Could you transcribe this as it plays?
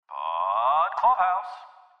Clubhouse.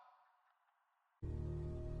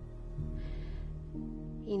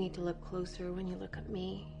 You need to look closer when you look at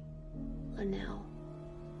me, Linnell.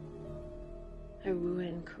 I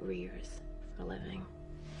ruin careers for a living.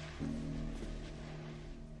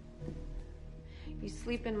 You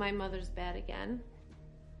sleep in my mother's bed again,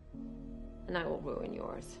 and I will ruin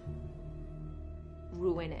yours.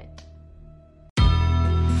 Ruin it.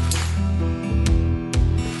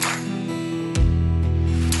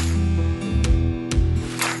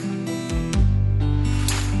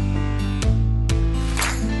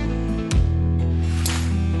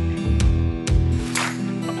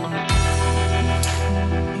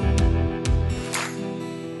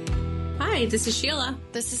 Hi, this is Sheila.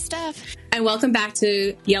 This is Steph. And welcome back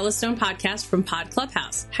to Yellowstone podcast from Pod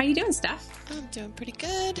Clubhouse. How you doing, Steph? I'm doing pretty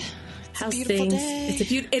good. How's a beautiful things?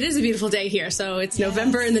 day. It is a beautiful day here. So it's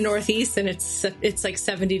November in the Northeast, and it's like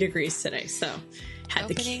 70 degrees today. So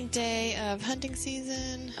opening day of hunting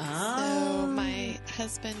season. Oh. So my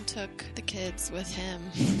husband took the kids with him.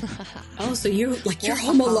 Oh, so you're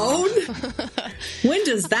home alone? When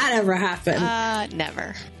does that ever happen?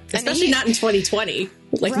 Never. Especially not in 2020.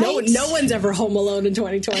 Like right? no one's ever home alone in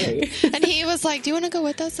 2020. And he was like, "Do you want to go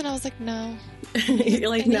with us?" And I was like, "No." You're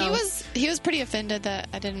like, and no. He was pretty offended that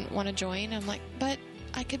I didn't want to join. I'm like, "But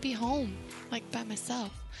I could be home, like by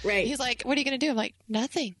myself." Right. He's like, "What are you going to do?" I'm like,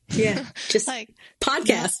 "Nothing." Yeah. Just like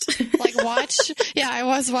podcast. Like watch. Yeah, I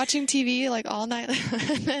was watching TV like all night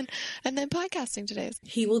and then podcasting today.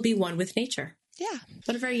 He will be one with nature. Yeah.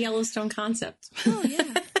 What a very Yellowstone concept. Oh,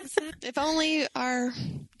 yeah. If only our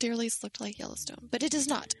dearlies looked like Yellowstone, but it does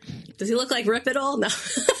not. Does he look like Rip at all? No.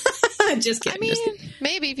 Just kidding. I mean,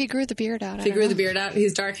 maybe if he grew the beard out. If he grew the beard out,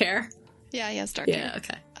 he's dark hair? Yeah, he has dark hair. Yeah,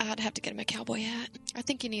 okay. I'd have to get him a cowboy hat. I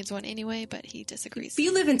think he needs one anyway, but he disagrees. If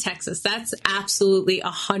you live in Texas, that's absolutely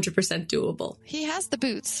 100% doable. He has the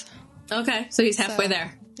boots. Okay, so he's halfway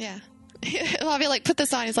there. Yeah. I'll be like, put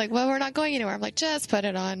this on. He's like, well, we're not going anywhere. I'm like, just put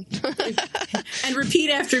it on. And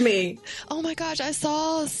repeat after me. Oh my gosh, I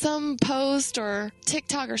saw some post or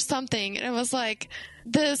TikTok or something, and it was like,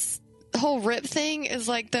 this whole rip thing is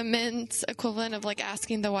like the men's equivalent of like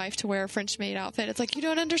asking the wife to wear a French maid outfit. It's like, you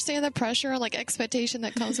don't understand the pressure, like expectation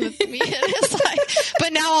that comes with me. And it's like,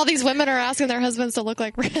 but now all these women are asking their husbands to look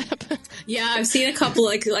like Rip. Yeah, I've seen a couple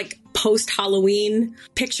like post-Halloween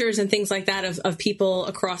pictures and things like that of people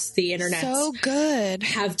across the internet. So good.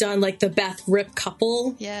 Have done like the Beth Rip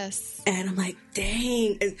couple. Yes. And I'm like,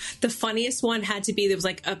 dang. The funniest one had to be, there was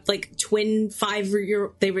like a twin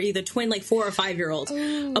 5-year, they were either twin like 4 or 5-year-old,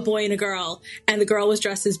 a boy and a girl. And the girl was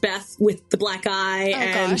dressed as Beth with the black eye. Oh,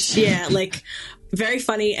 and gosh. Yeah, like very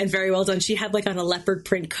funny and very well done. She had like on a leopard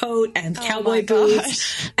print coat and cowboy my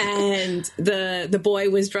boots. And the boy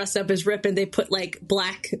was dressed up as Rip, and they put like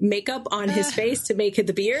black makeup on his face to make it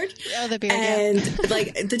the beard. Oh, the beard, and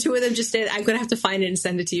like the two of them just did. I'm going to have to find it and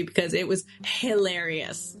send it to you because it was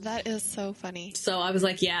hilarious. That is so funny. So I was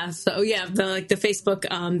like, yeah. So yeah, the Facebook,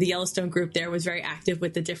 the Yellowstone group there was very active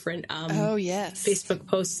with the different oh yes Facebook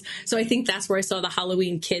posts. So I think that's where I saw the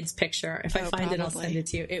Halloween kids picture. If I find it, I'll probably. send it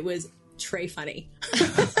to you. It was Trey funny.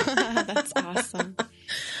 That's awesome.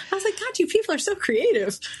 I was like, God, you people are so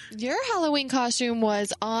creative. Your Halloween costume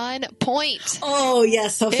was on point. Oh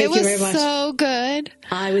yes, thank you very much. It was so good.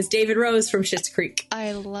 I was David Rose from Schitt's Creek.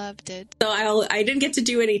 I loved it. So I didn't get to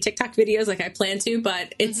do any TikTok videos like I planned to,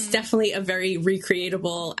 but it's definitely a very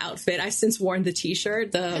recreatable outfit. I've since worn the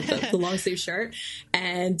t-shirt, the long sleeve shirt,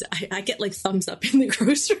 and I get like thumbs up in the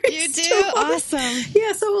grocery You do? store. Awesome.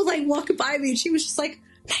 Yeah, someone was like walking by me and she was just like,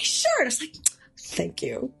 nice shirt. I was like, thank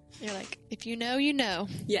you. You're like, if you know, you know.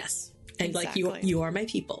 Yes. And Exactly. like, you are my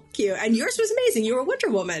people. Cute. And yours was amazing. You were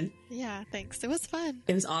Wonder Woman. Yeah, thanks. It was fun.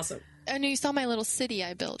 It was awesome. And you saw my little city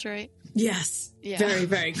I built, right? Yes. Yeah. Very,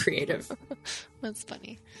 very creative. That's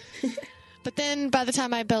funny. But then by the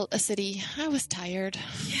time I built a city, I was tired.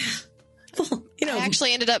 Yeah. Well, I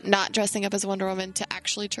actually ended up not dressing up as Wonder Woman to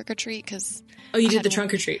actually trick or treat because. Oh, you did the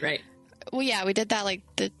trunk or treat, right? Well, yeah, we did that like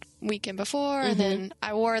the weekend before, and then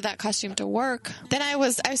I wore that costume to work. Then I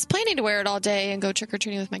was planning to wear it all day and go trick or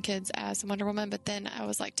treating with my kids as Wonder Woman, but then I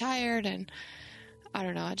was like tired and I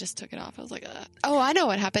don't know. I just took it off. I was like, oh, I know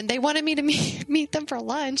what happened. They wanted me to meet them for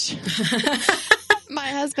lunch. My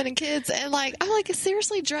husband and kids, and like I'm like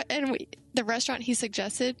seriously, the restaurant he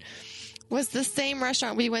suggested was the same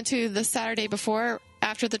restaurant we went to the Saturday before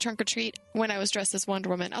after the trunk or treat when I was dressed as Wonder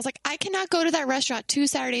Woman. I was like, I cannot go to that restaurant 2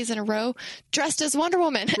 Saturdays in a row dressed as Wonder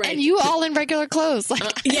Woman, right. And you all in regular clothes. Like,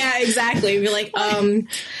 yeah, exactly. You're like,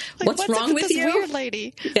 what's wrong with this you? weird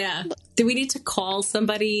lady? Yeah. Do we need to call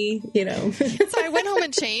somebody? You know. So I went home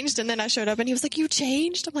and changed, and then I showed up, and he was like, "You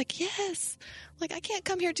changed?" I'm like, "Yes." Like, I can't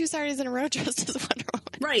come here 2 Saturdays in a row dressed as Wonder Woman.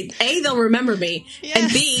 Right. A, they'll remember me. Yes.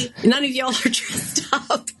 And B, none of y'all are dressed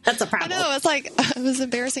up. That's a I problem. know. It's like, it was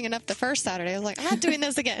embarrassing enough the first Saturday. I was like, I'm not doing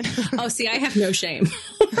this again. Oh, see, I have no shame.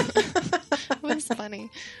 It was funny.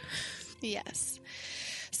 Yes.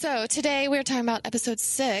 So today we're talking about episode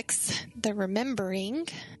 6, The Remembering.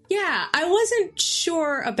 Yeah, I wasn't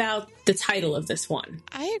sure about the title of this one.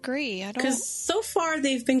 I agree. Because so far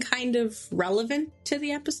they've been kind of relevant to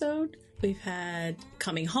the episode. We've had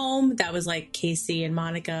Coming Home. That was like Casey and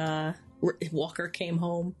Monica. Walker came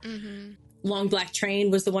home. Mm-hmm. Long Black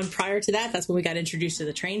Train was the one prior to that. That's when we got introduced to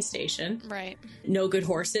the train station. Right. No Good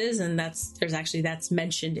Horses. And that's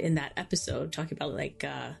mentioned in that episode, talking about like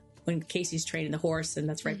when Casey's training the horse, and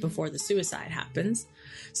that's right before the suicide happens.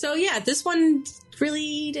 So yeah, this one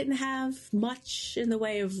really didn't have much in the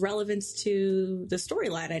way of relevance to the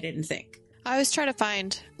storyline, I didn't think. I was trying to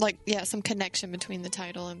find, some connection between the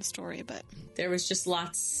title and the story, but... There was just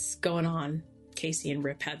lots going on. Casey and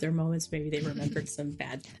Rip had their moments. Maybe they remembered some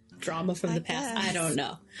bad drama from the past. Guess.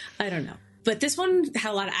 I don't know. But this one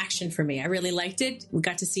had a lot of action for me. I really liked it. We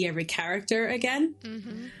got to see every character again.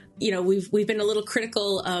 Mm-hmm. You know, we've been a little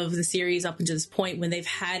critical of the series up until this point when they've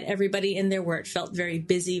had everybody in there where it felt very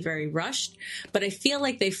busy, very rushed. But I feel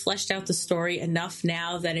like they fleshed out the story enough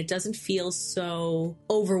now that it doesn't feel so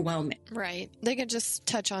overwhelming. Right. They can just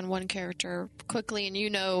touch on one character quickly and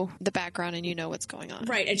you know the background and you know what's going on.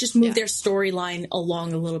 Right. And just move their storyline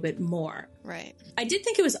along a little bit more. Right. I did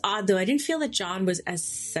think it was odd, though. I didn't feel that John was as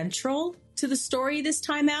central to the story this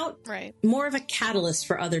time out. Right. More of a catalyst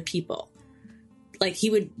for other people. Like,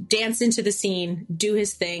 he would dance into the scene, do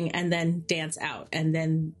his thing, and then dance out. And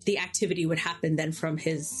then the activity would happen then from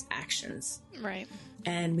his actions. Right.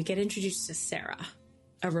 And we get introduced to Sarah,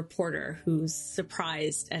 a reporter who's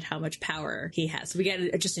surprised at how much power he has. So we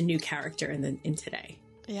get just a new character in today.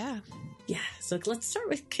 Yeah. Yeah. So let's start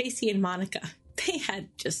with Casey and Monica. They had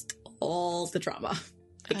just all the drama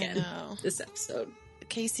again this episode.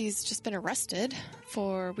 Casey's just been arrested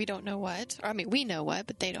for we don't know what. Or, I mean, we know what,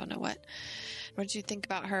 but they don't know what. What did you think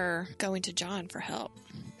about her going to John for help?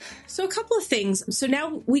 So a couple of things. So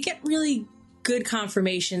now we get really good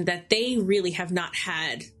confirmation that they really have not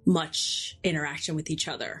had much interaction with each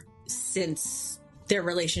other since their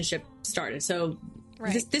relationship started. So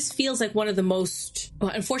this feels like one of the most,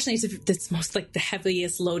 well, unfortunately, it's most like the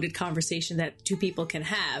heaviest loaded conversation that two people can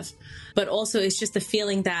have. But also it's just the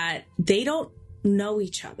feeling that they don't know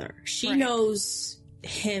each other. She knows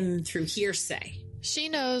him through hearsay. She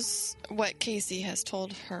knows what Casey has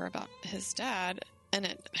told her about his dad, and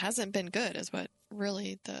it hasn't been good, is what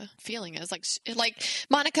really the feeling is. Like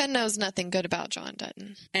Monica knows nothing good about John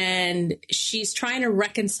Dutton. And she's trying to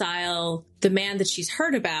reconcile the man that she's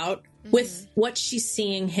heard about with what she's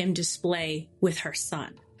seeing him display with her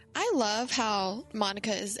son. I love how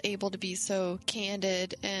Monica is able to be so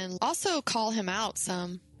candid and also call him out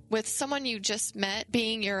some. With someone you just met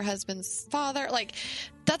being your husband's father, like,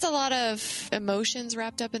 that's a lot of emotions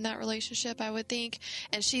wrapped up in that relationship, I would think.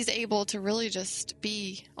 And she's able to really just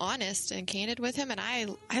be honest and candid with him. And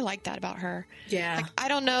I like that about her. Yeah. Like, I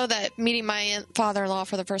don't know that meeting my father-in-law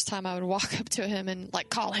for the first time, I would walk up to him and, like,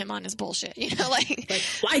 call him on his bullshit, you know, like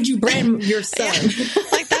why'd you brand your son? Yeah.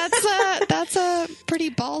 Like, that's a pretty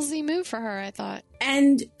ballsy move for her, I thought.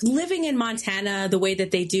 And living in Montana the way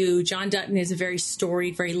that they do, John Dutton is a very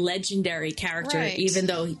storied, very legendary character, even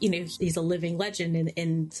though, you know, he's a living legend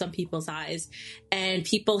in some people's eyes. And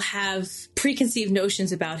people have preconceived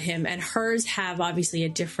notions about him, and hers have obviously a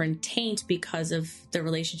different taint because of the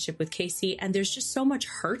relationship with Casey. And there's just so much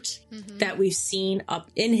hurt that we've seen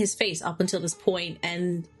up in his face up until this point.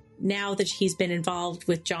 And now that he's been involved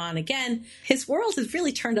with John again, his world has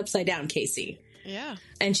really turned upside down, Casey. Yeah.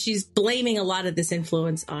 And she's blaming a lot of this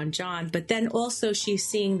influence on John. But then also she's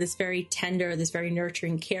seeing this very tender, this very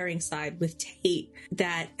nurturing, caring side with Tate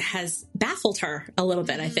that has baffled her a little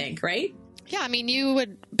bit, I think, right? Yeah, I mean, you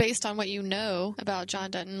would, based on what you know about John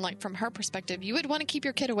Dutton, like from her perspective, you would want to keep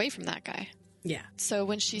your kid away from that guy. Yeah. So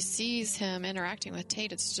when she sees him interacting with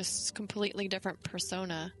Tate, it's just completely different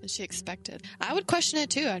persona than she expected. I would question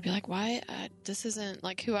it too. I'd be like, why? This isn't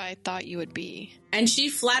like who I thought you would be. And she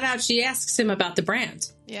flat out, she asks him about the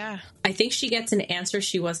brand. Yeah. I think she gets an answer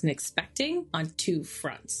she wasn't expecting on two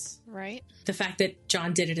fronts. Right. The fact that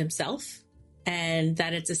John did it himself and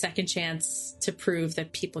that it's a second chance to prove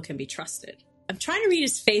that people can be trusted. I'm trying to read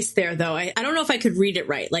his face there, though. I don't know if I could read it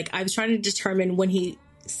right. Like, I was trying to determine when he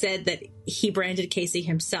said that he branded Casey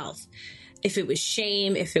himself, if it was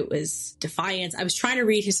shame, if it was defiance. I was trying to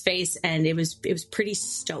read his face, and it was pretty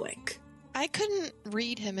stoic. I couldn't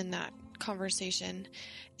read him in that conversation,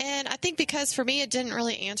 and I think because for me it didn't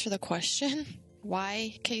really answer the question.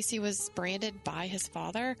 why Casey was branded by his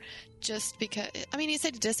father, just because, I mean, he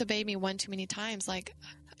said he disobeyed me one too many times. Like,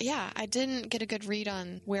 yeah, I didn't get a good read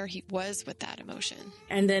on where he was with that emotion.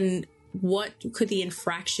 And then what could the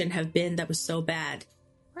infraction have been that was so bad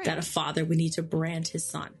that a father would need to brand his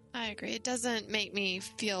son? I agree. It doesn't make me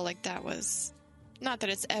feel like that was, not that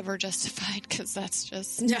it's ever justified, because that's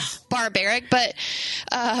just barbaric, but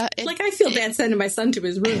like, I feel bad sending my son to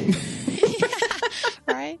his room.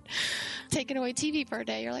 Right? Taking away TV for a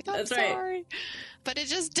day. You're like, oh, I'm sorry. Right. But it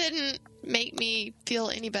just didn't make me feel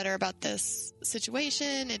any better about this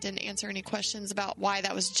situation. It didn't answer any questions about why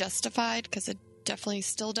that was justified, because it definitely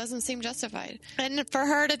still doesn't seem justified. And for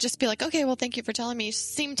her to just be like, okay, well, thank you for telling me,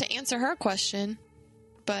 seemed to answer her question,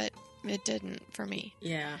 but it didn't for me.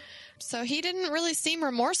 Yeah. So he didn't really seem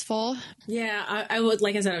remorseful. Yeah, I would,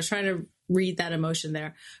 like I said, I was trying to read that emotion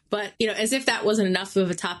there. But, you know, as if that wasn't enough of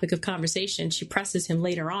a topic of conversation, she presses him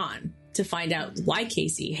later on to find out why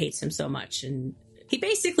Casey hates him so much. And he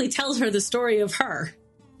basically tells her the story of her,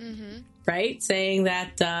 right? Saying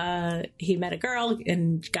that he met a girl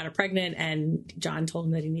and got her pregnant, and John told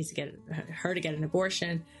him that he needs to get her to get an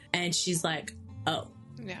abortion. And she's like, oh.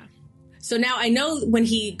 Yeah. So now I know when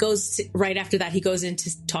he goes right after that, he goes in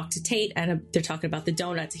to talk to Tate, and they're talking about the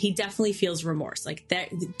donuts. He definitely feels remorse. Like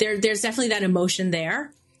there's definitely that emotion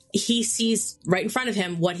there. He sees right in front of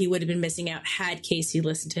him what he would have been missing out had Casey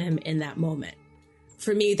listened to him in that moment.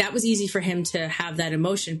 For me, that was easy for him to have that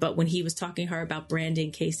emotion. But when he was talking to her about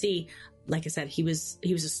branding Casey, like I said, he was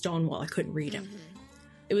a stonewall. I couldn't read him.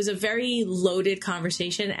 It was a very loaded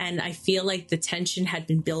conversation, and I feel like the tension had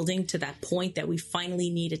been building to that point that we finally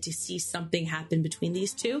needed to see something happen between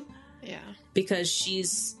these two. Yeah. Because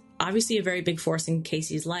she's obviously a very big force in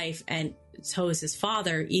Casey's life, and so is his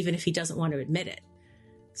father, even if he doesn't want to admit it.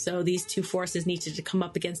 So these two forces needed to come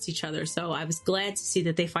up against each other. So I was glad to see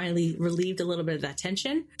that they finally relieved a little bit of that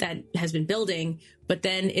tension that has been building. But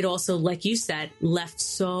then it also, like you said, left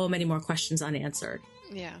so many more questions unanswered.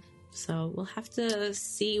 Yeah. So we'll have to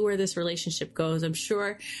see where this relationship goes. I'm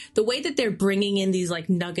sure the way that they're bringing in these like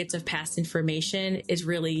nuggets of past information is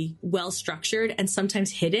really well structured and sometimes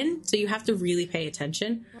hidden. So you have to really pay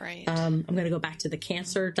attention. Right. I'm going to go back to the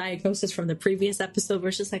cancer diagnosis from the previous episode where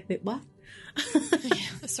it's just like, wait, what?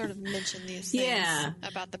 I sort of mentioned these things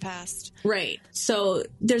about the past. Right. So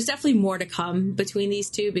there's definitely more to come between these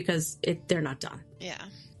two because they're not done. Yeah.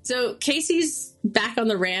 So Casey's back on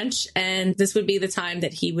the ranch, and this would be the time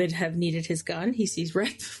that he would have needed his gun. He sees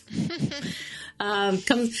Rip.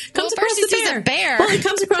 Comes across the bear. Well, he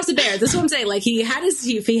comes across the bear. This is what I'm saying. Like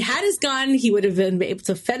if he had his gun, he would have been able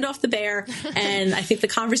to fend off the bear. And I think the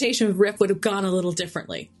conversation with Rip would have gone a little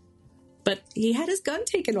differently. But he had his gun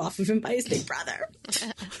taken off of him by his big brother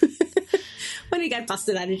when he got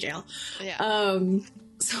busted out of jail. Yeah.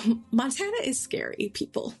 So Montana is scary,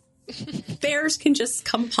 people. Bears can just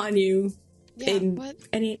come upon you in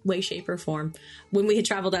any way, shape, or form. When we had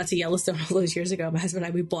traveled out to Yellowstone all those years ago, my husband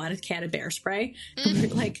and I, we bought a can of bear spray. And we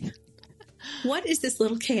were like, what is this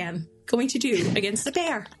little can going to do against a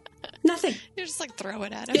bear? Nothing. You just like throw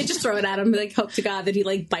it at him. Yeah, just throw it at him. Like hope to God that he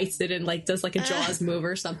like bites it and like does like a Jaws move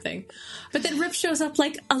or something. But then Rip shows up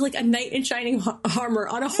like a knight in shining armor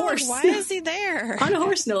on a horse. Why is he there? On a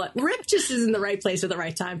horse, no. Rip just is in the right place at the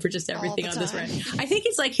right time for just everything on this ranch. I think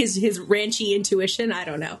it's like his ranchy intuition. I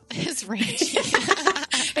don't know. His ranchy.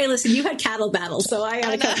 Hey, listen, you had cattle battle, so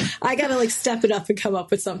I gotta like step it up and come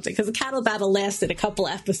up with something because the cattle battle lasted a couple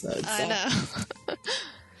episodes. So. I know.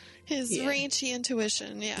 His ranchy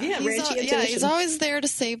intuition, ranchy intuition. Yeah, he's always there to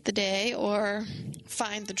save the day or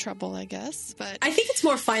find the trouble, I guess. But I think it's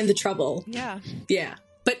more find the trouble. Yeah. Yeah.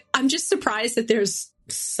 But I'm just surprised that there's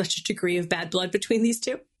such a degree of bad blood between these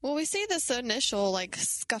two. Well, we see this initial, like,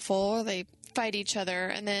 scuffle. They fight each other.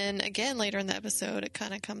 And then, again, later in the episode, it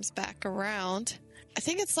kind of comes back around. I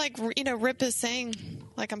think it's like, Rip is saying,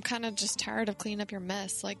 like, I'm kind of just tired of cleaning up your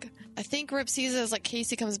mess. Like, I think Rip sees it as, like,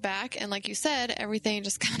 Casey comes back, and like you said, everything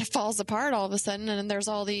just kind of falls apart all of a sudden, and then there's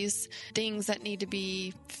all these things that need to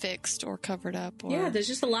be fixed or covered up. Or there's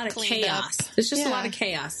just a lot of chaos. Up. There's just a lot of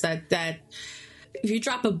chaos that if you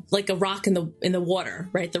drop a rock in the water,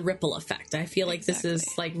 right, the ripple effect. I feel like this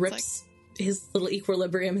is like Rip's, his little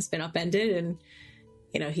equilibrium has been upended, and,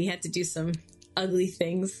 he had to do some ugly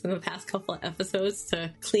things in the past couple of episodes to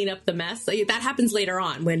clean up the mess. So that happens later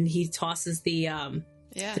on when he tosses the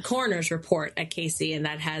coroner's report at Casey, and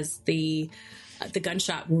that has the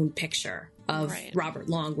gunshot wound picture of Robert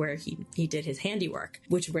Long where he did his handiwork,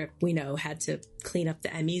 which Rip, we know, had to clean up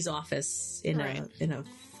the ME's office in a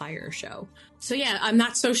fire show. So yeah, I'm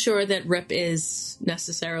not so sure that Rip is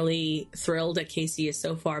necessarily thrilled that Casey is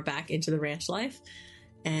so far back into the ranch life.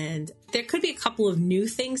 And there could be a couple of new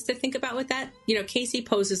things to think about with that. You know, Casey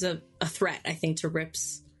poses a threat, I think, to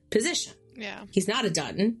Rip's position. Yeah. He's not a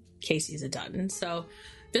Dutton. Casey's a Dutton. So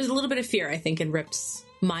there's a little bit of fear, I think, in Rip's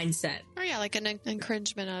mindset. Oh, yeah, like an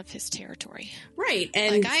encroachment of his territory. Right.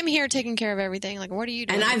 And like, I'm here taking care of everything. Like, what are you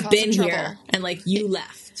doing? And I've been here. And, like, you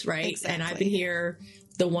left, right? Exactly. And I've been here,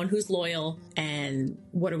 the one who's loyal. And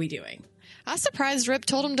what are we doing? I was surprised Rip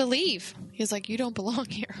told him to leave. He was like, you don't belong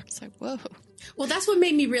here. It's like, whoa. Well, that's what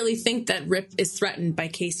made me really think that Rip is threatened by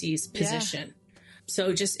Casey's position. Yeah.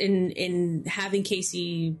 So just in having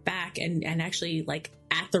Casey back and actually, like,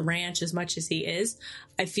 at the ranch as much as he is,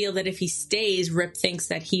 I feel that if he stays, Rip thinks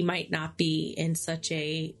that he might not be in such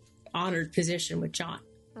a honored position with John.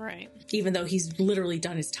 Right. Even though he's literally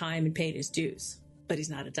done his time and paid his dues. But he's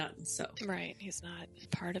not a Dutton, so. Right. He's not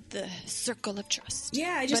part of the circle of trust.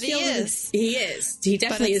 Yeah, I just but feel he is. He is. He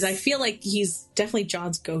definitely is. I feel like he's definitely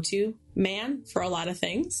John's go-to man for a lot of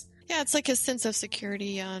things. Yeah, it's like his sense of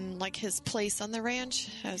security on, like, his place on the ranch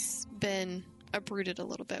has been uprooted a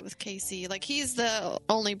little bit with Casey. Like, he's the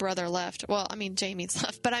only brother left. Well, I mean, Jamie's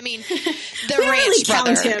left, but I mean, the we ranch really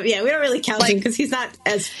brother. Count him. Yeah, we don't really count him because he's not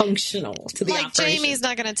as functional to the operation. Jamie's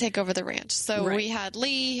not going to take over the ranch. So we had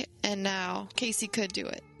Lee, and now Casey could do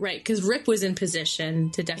it. Right, because Rip was in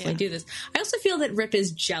position to definitely do this. I also feel that Rip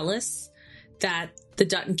is jealous that the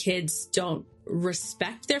Dutton kids don't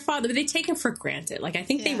respect their father, but they take him for granted. Like, I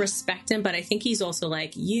think they respect him, but I think he's also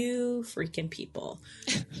like, you freaking people,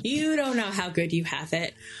 you don't know how good you have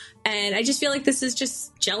it. And I just feel like this is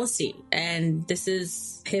just jealousy, and this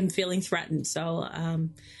is him feeling threatened. So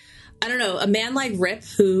I don't know, a man like Rip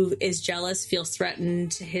who is jealous, feels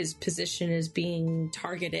threatened, his position is being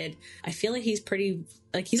targeted. I feel like he's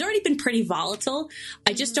already been pretty volatile.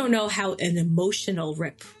 I just don't know how an emotional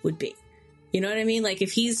Rip would be. You know what I mean? Like,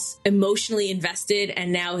 if he's emotionally invested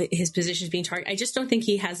and now his position is being targeted, I just don't think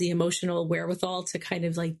he has the emotional wherewithal to kind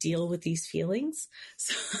of, like, deal with these feelings.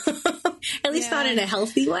 So, at least not in a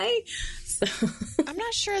healthy way. So. I'm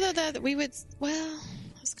not sure, though, that we would, well,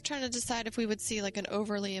 I was trying to decide if we would see, like, an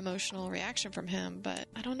overly emotional reaction from him, but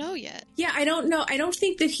I don't know yet. Yeah, I don't know. I don't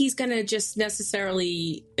think that he's going to just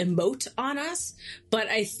necessarily emote on us, but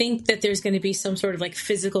I think that there's going to be some sort of, like,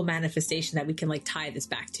 physical manifestation that we can, like, tie this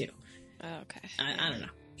back to. Okay. I don't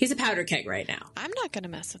know. He's a powder keg right now. I'm not going to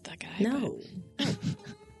mess with that guy. No.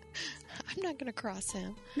 I'm not going to cross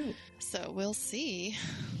him. No. So we'll see.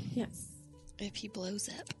 Yes. If he blows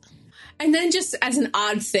up. And then just as an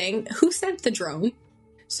odd thing, who sent the drone?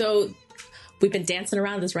 So we've been dancing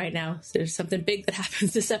around this right now. So there's something big that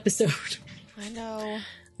happens this episode. I know. I'm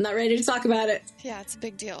not ready to talk about it. Yeah, it's a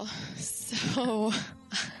big deal. So...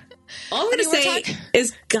 All I'm going to say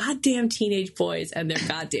is goddamn teenage boys and their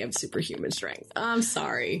goddamn superhuman strength. I'm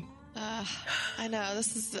sorry. I know.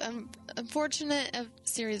 This is an unfortunate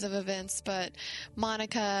series of events, but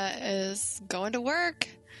Monica is going to work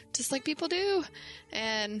just like people do.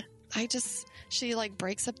 And she, like,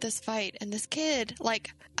 breaks up this fight. And this kid,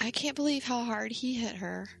 like, I can't believe how hard he hit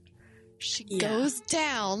her. She goes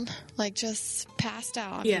down, like, just passed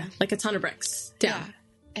out. Yeah, like a ton of bricks down. Yeah.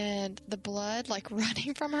 And the blood, like,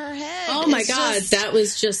 running from her head. Oh my God, that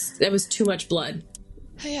was too much blood.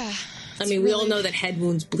 Yeah. I mean, we all know that head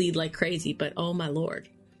wounds bleed like crazy, but oh my Lord.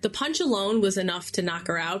 The punch alone was enough to knock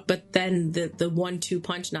her out, but then the 1-2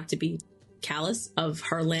 punch, not to be callous, of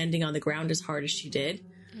her landing on the ground as hard as she did.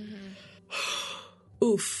 Mm-hmm.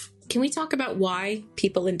 Oof. Can we talk about why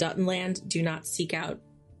people in Duttonland do not seek out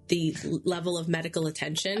the level of medical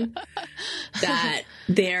attention that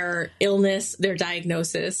their illness, their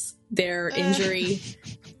diagnosis, their injury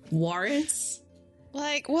warrants?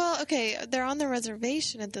 Like, well, okay, they're on the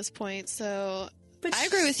reservation at this point, so I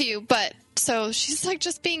agree with you, but so she's, like,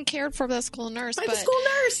 just being cared for by the school nurse. By the school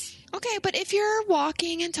nurse. Okay, but if you're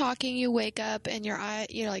walking and talking, you wake up and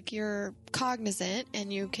you're cognizant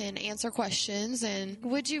and you can answer questions, and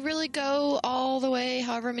would you really go all the way,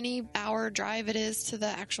 however many hour drive it is, to the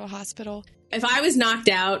actual hospital? If I was knocked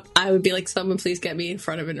out, I would be like, someone please get me in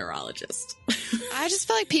front of a neurologist. I just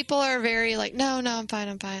feel like people are very like, no, I'm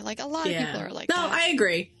fine. Like, a lot of people are like that. No, I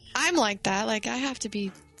agree. I'm like that. Like, I have to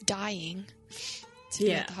be dying to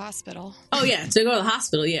be at the hospital. Oh, yeah, to go to the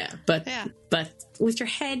hospital, yeah. But with your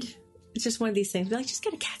head, it's just one of these things. Be like, just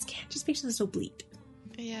get a CAT scan. Just make sure there's no bleed.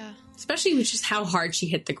 Yeah. Especially with just how hard she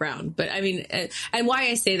hit the ground. But, I mean, and why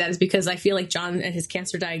I say that is because I feel like John and his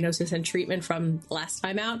cancer diagnosis and treatment from last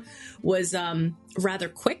time out was rather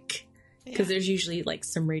quick. Because there's usually, like,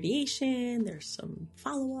 some radiation, there's some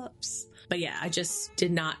follow-ups. But, yeah, I just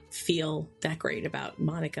did not feel that great about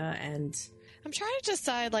Monica. And I'm trying to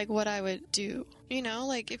decide, like, what I would do. You know,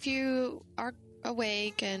 like, if you are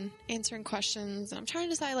awake and answering questions. And I'm trying to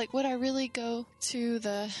decide, like, would I really go to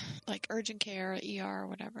the, like, urgent care or ER or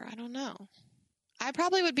whatever? I don't know. I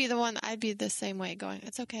probably would be the one, I'd be the same way going,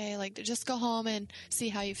 it's okay, like, just go home and see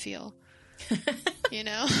how you feel. You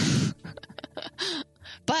know?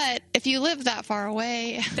 But if you live that far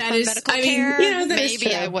away from medical care,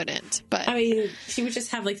 maybe I wouldn't. But I mean, she would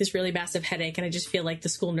just have like this really massive headache, and I just feel like the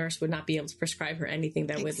school nurse would not be able to prescribe her anything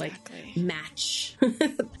that would like match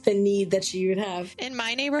the need that she would have. In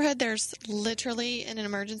my neighborhood, there's literally an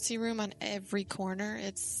emergency room on every corner.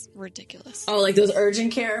 It's ridiculous. Oh, like those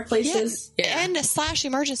urgent care places? Yeah. And /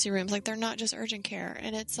 emergency rooms. Like, they're not just urgent care.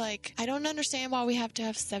 And it's like, I don't understand why we have to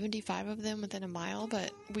have 75 of them within a mile,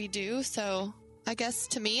 but we do. So I guess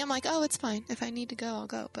to me, I'm like, oh, it's fine. If I need to go, I'll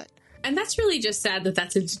go. But and that's really just sad that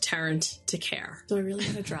that's a deterrent to care. So I really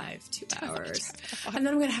got to drive 2 hours. And then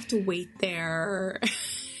I'm going to have to wait there.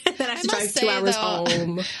 And then I have to drive 2 hours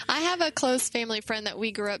home. I have a close family friend that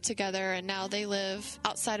we grew up together, and now they live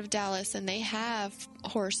outside of Dallas, and they have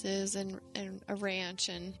horses and a ranch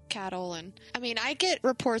and cattle. And I mean, I get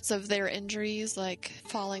reports of their injuries, like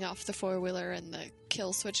falling off the four-wheeler and the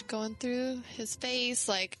kill switch going through his face.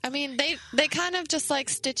 Like, I mean, they kind of just like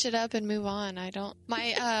stitch it up and move on.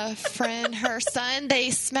 My friend, her son, they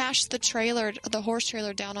smashed the horse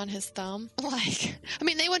trailer down on his thumb. Like, I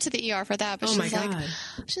mean, they went to the ER for that, but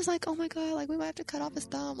she's like, oh my God, like, we might have to cut off his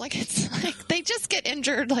thumb. Like, it's like, they just get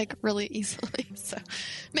injured like really easily. So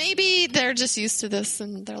maybe they're just used to this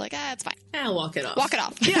and they're like, it's fine. I'll walk it off. Walk it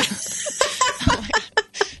off. Yeah. Oh my God.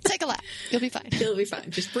 Take a lap. You'll be fine. You'll be fine.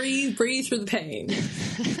 Just breathe through the pain.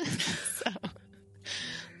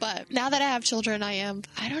 But now that I have children, I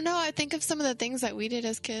don't know, I think of some of the things that we did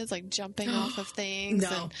as kids, like jumping off of things.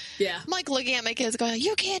 No. And yeah. I'm like looking at my kids going,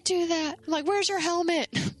 you can't do that. I'm like, where's your helmet?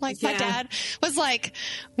 Like, my dad was like,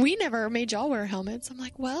 we never made y'all wear helmets. I'm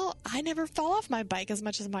like, well, I never fall off my bike as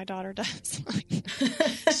much as my daughter does.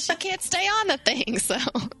 Like, she can't stay on the thing, so.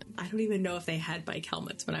 I don't even know if they had bike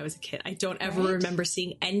helmets when I was a kid. I don't ever remember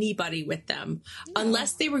seeing anybody with them,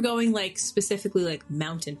 unless they were going like specifically like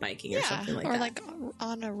mountain biking or something like that. Or like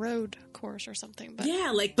on a road course or something. But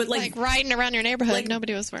yeah, like riding around your neighborhood, like,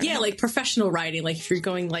 nobody was wearing. Yeah, like professional riding, like if you're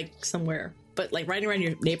going like somewhere, but like riding around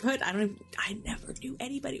your neighborhood, I never knew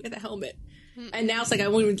anybody with a helmet. And now it's like I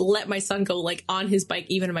won't even let my son go like on his bike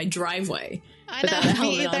even in my driveway without a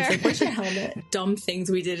helmet on. It's like, where's your helmet? Dumb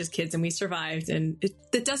things we did as kids, and we survived, and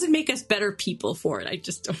it doesn't make us better people for it. I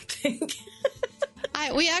just don't think.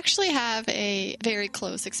 We actually have a very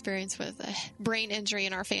close experience with a brain injury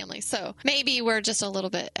in our family, so maybe we're just a little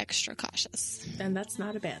bit extra cautious. And that's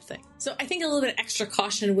not a bad thing. So I think a little bit extra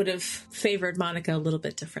caution would have favored Monica a little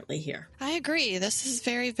bit differently here. I agree. This is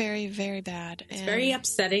very, very, very bad. It's very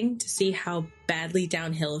upsetting to see how badly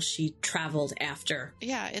downhill she traveled after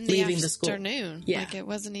leaving the school. Yeah. Like, it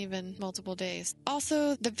wasn't even multiple days.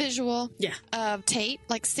 Also, the visual of Tate,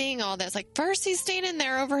 like seeing all this. Like, first he's standing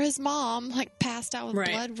there over his mom, like passed out with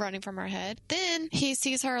blood running from her head. Then he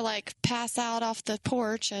sees her like pass out off the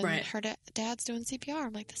porch, and her dad's doing CPR.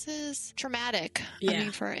 I'm like, this is traumatic. I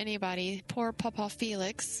mean, for anybody. Poor Papa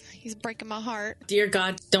Felix. He's breaking my heart. Dear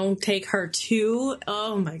God, don't take her too.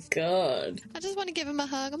 Oh my God. I just want to give him a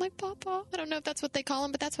hug. I'm like, Papa. I don't know if that's what they call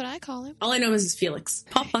him, but that's what I call him. All I know is Felix.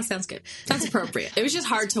 Papa sounds good. Sounds appropriate. It was just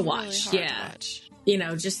hard to watch. Really hard to watch. You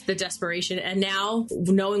know, just the desperation. And now,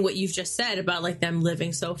 knowing what you've just said about, like, them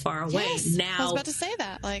living so far away. Yes, now, I was about to say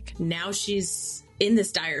that. Like, now she's in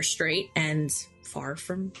this dire strait and far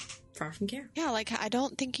from care. Yeah, like, I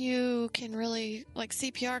don't think you can really, like,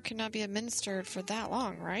 CPR cannot be administered for that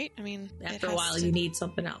long, right? I mean, after a while, you need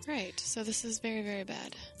something else. Right. So this is very, very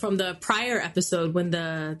bad. From the prior episode, when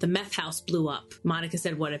the meth house blew up, Monica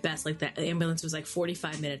said what at best, like, the ambulance was like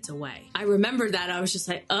 45 minutes away. I remember that. I was just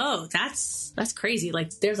like, oh, that's crazy. Like,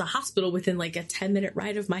 there's a hospital within like a 10-minute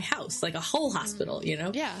ride of my house, like a whole hospital, you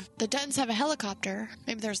know? Yeah. The Duttons have a helicopter.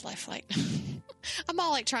 Maybe there's life flight. I'm all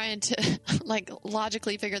like trying to like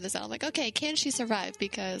logically figure this out. I'm like, okay, can she survive?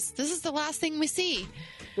 Because this is the last thing we see.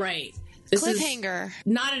 Right. This cliffhanger. Is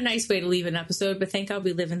not a nice way to leave an episode, but thank God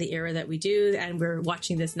we live in the era that we do, and we're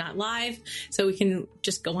watching this not live, so we can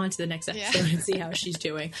just go on to the next episode and see how she's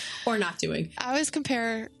doing or not doing. I always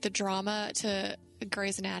compare the drama to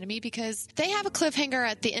Grey's Anatomy because they have a cliffhanger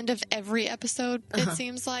at the end of every episode, it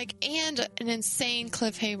seems like, and an insane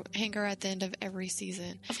cliffhanger at the end of every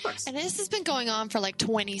season. Of course. And this has been going on for like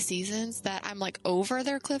 20 seasons that I'm like over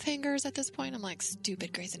their cliffhangers at this point. I'm like,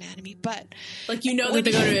 stupid Grey's Anatomy. But like, you know that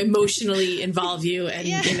they're going to emotionally involve you and,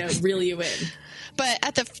 you know, reel you in. But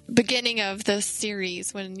at the beginning of the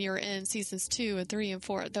series, when you're in seasons 2 and 3 and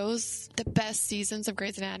 4, those the best seasons of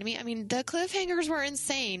Grey's Anatomy. I mean, the cliffhangers were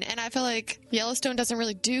insane, and I feel like Yellowstone doesn't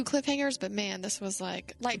really do cliffhangers, but man, this was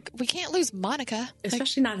like we can't lose Monica,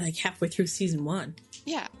 especially not like halfway through season 1.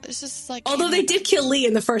 Yeah, it's just like, although they did kill Lee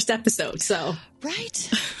in the first episode, so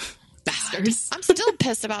right. Bastards. I'm still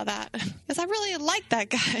pissed about that because I really like that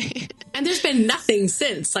guy. And there's been nothing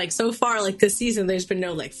since. Like, so far, like, this season, there's been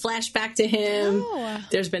no, like, flashback to him. No.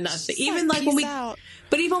 There's been nothing. Even, like, when we... Out.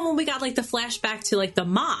 But even when we got, like, the flashback to, like, the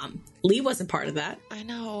mom, Lee wasn't part of that. I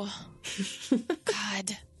know.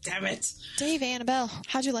 God. Damn it. Dave, Annabelle,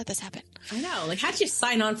 how'd you let this happen? I know. Like, how'd you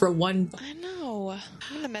sign on for one... I know. I'm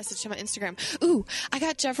going to message him on Instagram. Ooh, I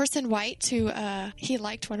got Jefferson White to... he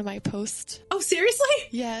liked one of my posts. Oh, seriously?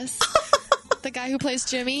 Yes. The guy who plays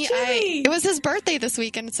Jimmy. It was his birthday this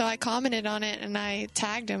week, and so I commented on it, and I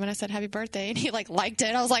tagged him, and I said, happy birthday, and he, like, liked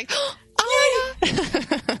it. I was like, oh my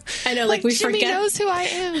God. I know, like we Jimmy forget. knows who I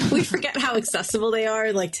am. We forget how accessible they are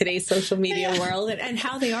in, like, today's social media world, and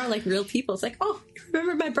how they are, like, real people. It's like, oh, you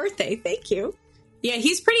remember my birthday. Thank you. Yeah,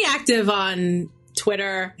 he's pretty active on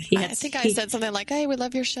Twitter. I think I said something like, hey, we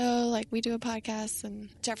love your show. Like, we do a podcast. And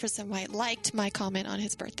Jefferson White liked my comment on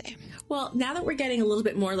his birthday. Well, now that we're getting a little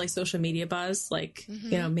bit more, like, social media buzz, like,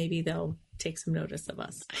 you know, maybe they'll take some notice of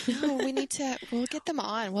us. No, we'll get them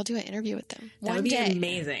on. We'll do an interview with them. That would be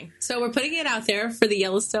amazing. So we're putting it out there for the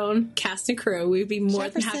Yellowstone cast and crew. We'd be more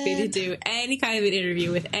than happy to do any kind of an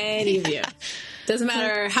interview with any of you. Doesn't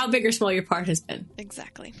matter how big or small your part has been.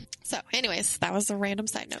 Exactly. So, anyways, that was a random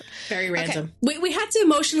side note. Very random. Okay. We had to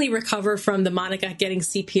emotionally recover from the Monica getting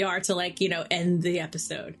CPR to, like, you know, end the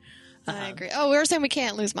episode. I agree. Oh, we were saying we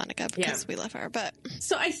can't lose Monica because we love her, but...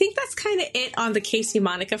 So I think that's kind of it on the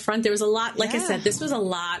Casey-Monica front. There was a lot, like I said, this was a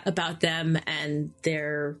lot about them and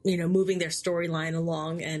their, you know, moving their storyline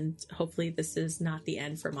along, and hopefully this is not the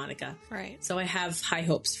end for Monica. Right. So I have high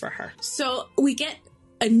hopes for her. So we get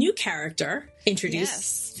a new character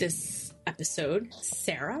introduced this episode,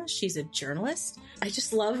 Sarah. She's a journalist. I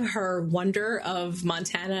just love her wonder of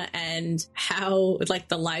Montana and how, like,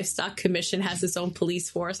 the Livestock Commission has its own police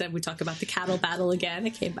force. And we talk about the cattle battle again.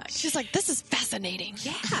 It came back. She's like, this is fascinating.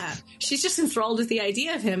 Yeah. She's just enthralled with the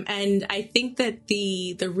idea of him. And I think that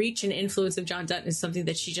the reach and influence of John Dutton is something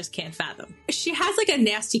that she just can't fathom. She has, like, a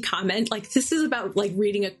nasty comment. Like, this is about, like,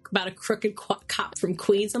 reading about a crooked cop from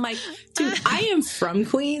Queens. I'm like, dude, I am from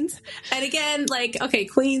Queens. And again, like, okay,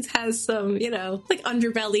 Queens has some, you know, like,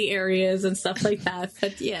 underbelly areas and stuff like that.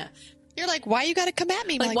 But yeah. You're like, why you gotta come at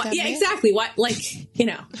me like that, yeah, man? Exactly. Why, like, you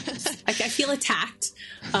know, I feel attacked.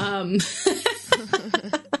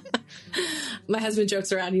 My husband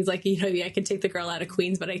jokes around. He's like, you know, I can take the girl out of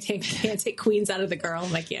Queens, but I can't take Queens out of the girl.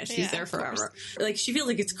 I'm like, yeah, she's there forever. Like, she feels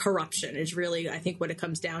like it's corruption is really, I think, what it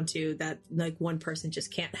comes down to, that, like, one person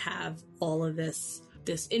just can't have all of this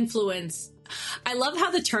influence. I love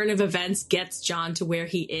how the turn of events gets John to where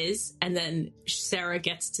he is, and then Sarah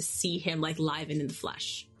gets to see him, like, live and in the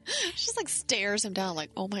flesh. She just, like, stares him down like,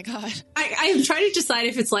 oh my God. I'm trying to decide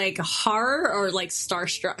if it's, like, horror or, like,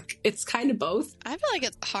 starstruck. It's kind of both. I feel like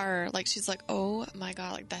it's horror. Like, she's like, oh my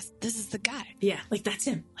God, like, this is the guy. Yeah, like, that's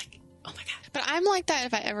him. Like, oh my God. But I'm like that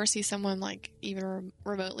if I ever see someone, like, even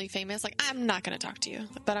remotely famous. Like, I'm not going to talk to you.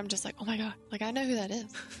 But I'm just like, oh my God. Like, I know who that is.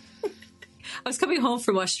 I was coming home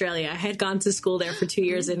from Australia. I had gone to school there for 2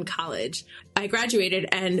 years in college. I graduated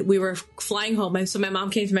and we were flying home. So my mom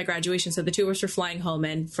came to my graduation. So the two of us were flying home.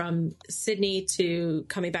 And from Sydney to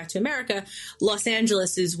coming back to America, Los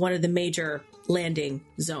Angeles is one of the major landing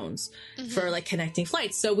zones for, like, connecting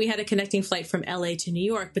flights. So we had a connecting flight from LA to New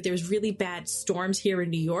York, but there was really bad storms here in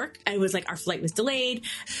New York. And it was like our flight was delayed.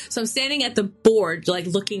 So I'm standing at the board, like,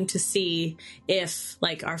 looking to see if,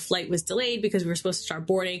 like, our flight was delayed because we were supposed to start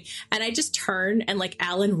boarding. And I just turned and, like,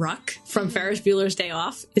 Alan Ruck from Ferris Bueller's Day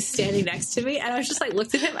Off is standing next to me. And I was just like,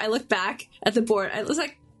 looked at him. I looked back at the board. I was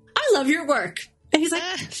like, I love your work. And he's like,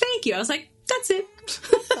 thank you. I was like, that's it.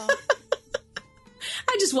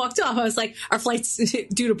 I just walked off. I was like, our flight's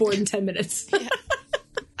due to board in 10 minutes. Yeah.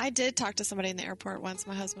 I did talk to somebody in the airport once.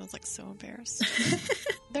 My husband was, like, so embarrassed.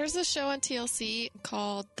 There's a show on TLC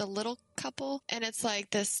called The Little Couple, and it's like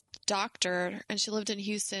this doctor, and she lived in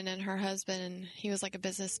Houston, and her husband, and he was, like, a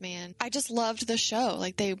businessman. I just loved the show.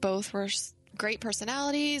 Like, they both were great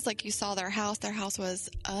personalities. Like, you saw their house was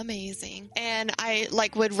amazing, and I,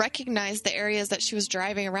 like, would recognize the areas that she was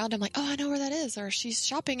driving around. I'm like, oh, I know where that is, or she's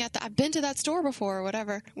shopping at I've been to that store before, or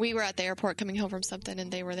whatever. We were at the airport coming home from something,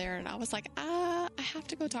 and they were there, and I was like, I have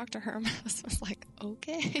to go talk to her. My husband was like,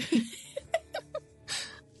 okay.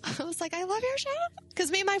 I was like, I love your show.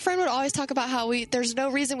 Because me and my friend would always talk about how there's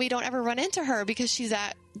no reason we don't ever run into her because she's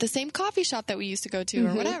at the same coffee shop that we used to go to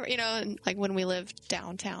or whatever, you know, and like when we lived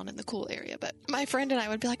downtown in the cool area. But my friend and I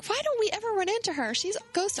would be like, why don't we ever run into her? She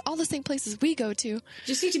goes to all the same places we go to.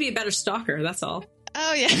 Just need to be a better stalker, that's all.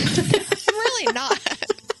 Oh, yeah. I'm really not.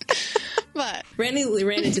 But Randy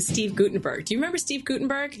ran into Steve Gutenberg. Do you remember Steve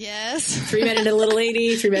Gutenberg? yes. 3 Men and a Little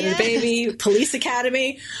Lady, 3 Men and a Baby, Police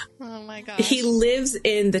Academy. Oh my gosh. He lives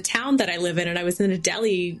in the town that I live in, and I was in a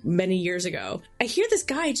deli many years ago. I hear this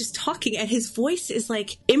guy just talking, and his voice is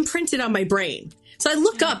like imprinted on my brain. So I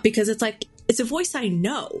look up because it's like, it's a voice I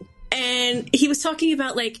know. And he was talking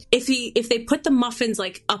about like if they put the muffins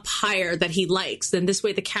like up higher that he likes, then this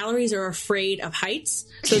way the calories are afraid of heights,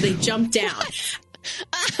 so they jump down.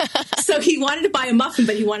 So he wanted to buy a muffin,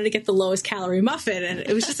 but he wanted to get the lowest calorie muffin, and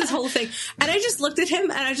it was just this whole thing. And I just looked at him,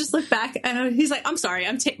 and I just looked back, and he's like, "I'm sorry,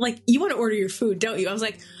 like you want to order your food, don't you?" I was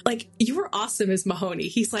like, you were awesome as Mahoney.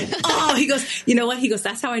 He's like, "Oh," he goes, "You know what?" He goes,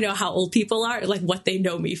 "That's how I know how old people are, like what they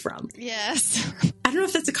know me from." Yes. I don't know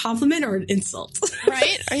if that's a compliment or an insult.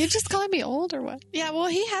 Right? Are you just calling me old or what? Yeah, well,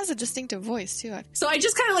 he has a distinctive voice too. So I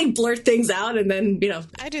just kind of like blurt things out, and then, you know.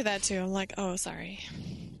 I do that too. I'm like, oh, sorry.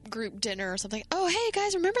 Group dinner or something. Oh, hey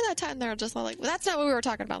guys, remember that time? They're just all like, well, that's not what we were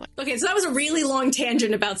talking about. Okay, so that was a really long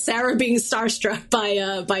tangent about Sarah being starstruck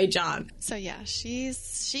by John. So yeah, she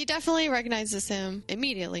definitely recognizes him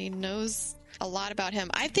immediately, knows a lot about him.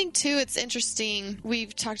 I think too, it's interesting.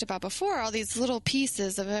 We've talked about before all these little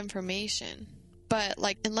pieces of information. But,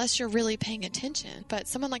 like, unless you're really paying attention. But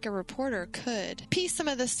someone like a reporter could piece some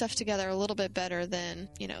of this stuff together a little bit better than,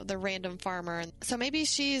 you know, the random farmer. So maybe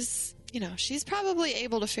she's probably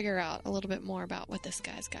able to figure out a little bit more about what this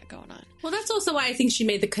guy's got going on. Well, that's also why I think she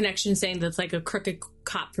made the connection saying that's like a crooked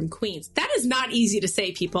cop from Queens. That is not easy to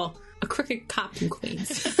say, people. A crooked cop from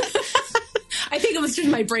Queens. I think it was just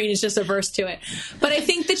my brain is just averse to it. But I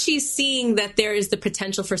think that she's seeing that there is the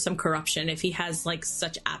potential for some corruption if he has like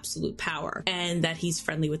such absolute power, and that he's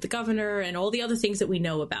friendly with the governor and all the other things that we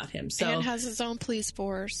know about him. So, and has his own police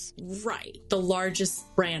force. Right. The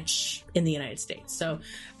largest branch in the United States. So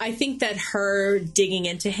I think that her digging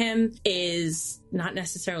into him is not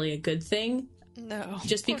necessarily a good thing. No.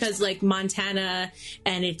 Just because like Montana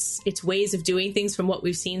and its ways of doing things from what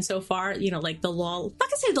we've seen so far, you know, like the law, I'm not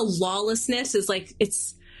gonna say the lawlessness is like,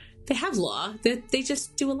 they have law. They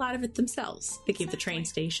just do a lot of it themselves. They keep the train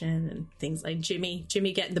station and things like Jimmy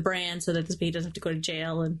getting the brand so that this he doesn't have to go to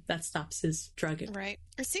jail, and that stops his drug. Right.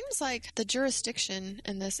 It seems like the jurisdiction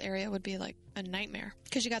in this area would be like a nightmare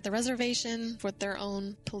because you got the reservation with their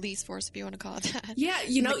own police force, if you want to call it that. Yeah,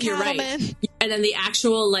 you know, you're right. And then the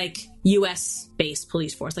actual like U.S. based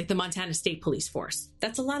police force, like the Montana State Police Force.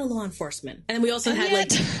 That's a lot of law enforcement. And then we also had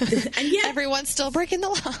like, and yet everyone's still breaking the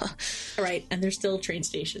law. Right. And there's still train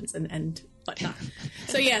stations and whatnot.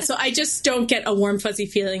 So yeah, so I just don't get a warm fuzzy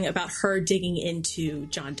feeling about her digging into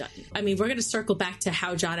John Dutton. I mean, we're going to circle back to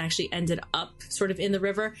how John actually ended up sort of in the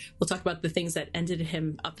river. We'll talk about the things that ended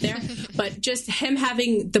him up there. But just him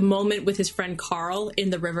having the moment with his friend Carl in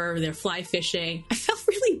the river, they're fly fishing. I felt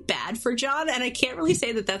really bad for John, and I can't really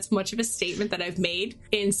say that that's much of a statement that I've made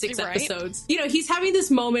in 6 episodes. You know, he's having this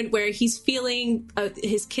moment where he's feeling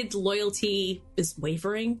his kid's loyalty is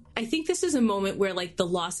wavering. I think this is a moment where like the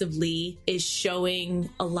loss of Lee is showing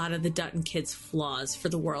a lot of the Dutton kids' flaws for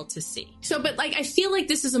the world to see. So, but like, I feel like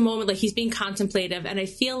this is a moment like he's being contemplative, and I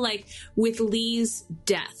feel like with Lee's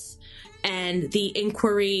death and the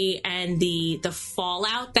inquiry and the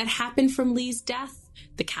fallout that happened from Lee's death,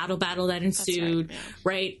 the cattle battle that ensued,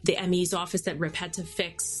 right? The ME's office that Rip had to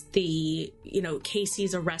fix, the, you know,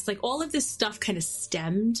 Casey's arrest, like all of this stuff kind of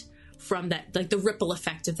stemmed from that, like the ripple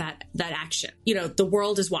effect of that action. You know, the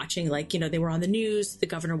world is watching, like, you know, they were on the news, the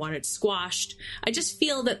governor wanted it squashed. I just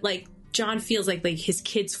feel that like John feels like his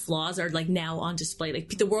kids' flaws are like now on display. Like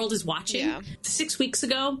the world is watching. Yeah. 6 weeks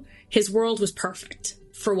ago, his world was perfect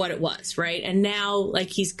for what it was, right? And now like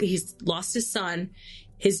he's lost his son.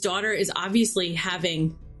 His daughter is obviously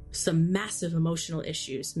having some massive emotional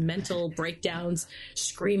issues, mental breakdowns,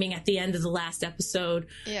 screaming at the end of the last episode.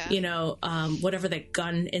 Yeah. You know, whatever that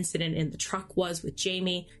gun incident in the truck was with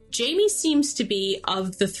Jamie. Jamie seems to be,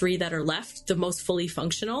 of the 3 that are left, the most fully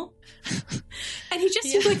functional. And he just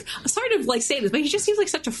seems like, sorry to like say this, but he just seems like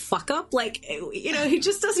such a fuck up. Like, you know, he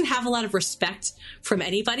just doesn't have a lot of respect from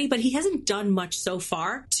anybody, but he hasn't done much so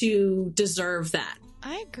far to deserve that.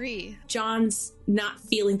 I agree. John's not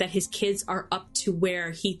feeling that his kids are up to where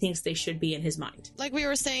he thinks they should be in his mind. Like we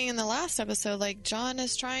were saying in the last episode, like John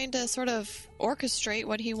is trying to sort of orchestrate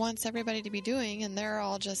what he wants everybody to be doing, and they're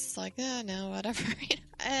all just like, no, whatever.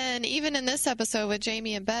 And even in this episode with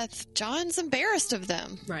Jamie and Beth, John's embarrassed of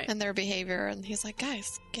them and their behavior. And he's like,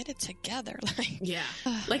 guys, get it together. Like, yeah.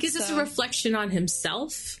 Like, is this a reflection on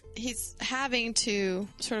himself? He's having to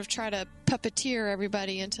sort of try to puppeteer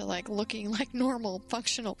everybody into like looking like normal,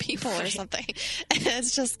 functional people or something. And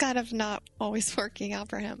it's just kind of not always working out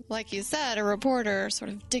for him. Like you said, a reporter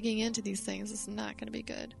sort of digging into these things is not going to be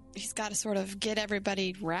good. He's got to sort of get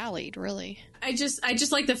everybody rallied, really. I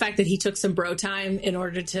just like the fact that he took some bro time in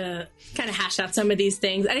order to kind of hash out some of these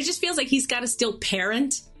things. And it just feels like he's got to still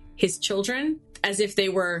parent his children as if they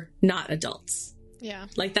were not adults. Yeah.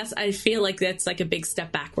 Like I feel like that's like a big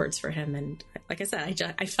step backwards for him. And like I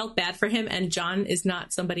said, I felt bad for him. And John is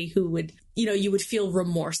not somebody who would, you would feel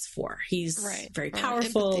remorse for. He's very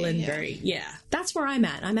powerful and very, that's where I'm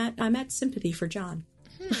at. I'm at sympathy for John.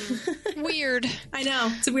 Weird. I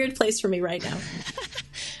know. It's a weird place for me right now.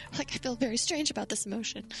 Like, I feel very strange about this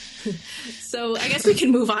emotion. So I guess we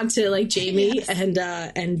can move on to like Jamie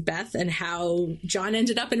and Beth and how John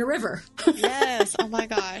ended up in a river. Yes. Oh my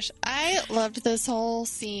gosh. I loved this whole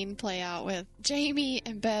scene play out with Jamie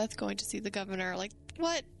and Beth going to see the governor. Like,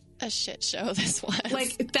 what a shit show this was.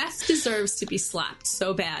 Like, Beth deserves to be slapped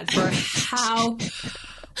so bad for how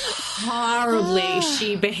horribly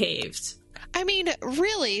she behaved. I mean,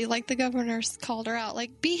 really, like the governor's called her out,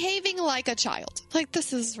 like behaving like a child. Like,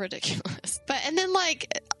 this is ridiculous. And then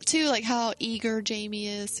like, too, like how eager Jamie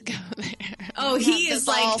is to go there. Oh, he is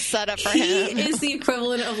like all set up for him. He is the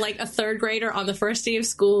equivalent of like a third grader on the first day of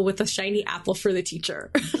school with a shiny apple for the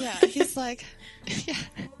teacher. Yeah, he's like, yeah.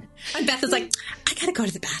 And Beth is like, I gotta go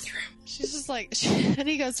to the bathroom. She's just like, and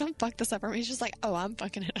he goes, don't fuck this up for me. She's just like, oh, I'm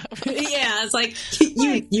fucking it up. Yeah, it's like,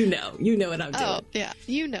 you know what I'm doing. Oh, yeah,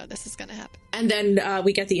 this is going to happen. And then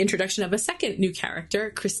we get the introduction of a second new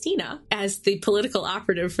character, Christina, as the political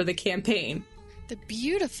operative for the campaign. The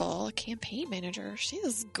beautiful campaign manager. She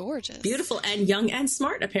is gorgeous. Beautiful and young and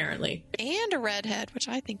smart, apparently. And a redhead, which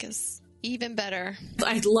I think is even better.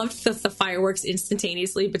 I loved the fireworks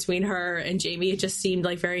instantaneously between her and Jamie. It just seemed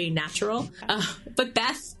like very natural. But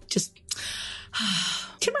Beth just...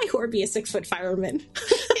 Can my whore be a 6-foot fireman?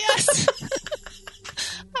 Yes.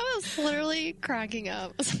 I was literally cracking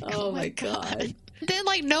up. I was like, oh my God. Then,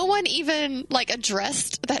 like, no one even, like,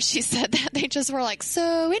 addressed that she said that. They just were like,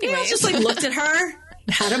 so anyway. Yeah, just, like, looked at her,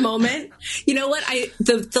 had a moment. You know what?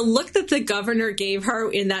 The look that the governor gave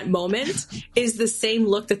her in that moment is the same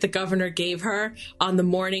look that the governor gave her on the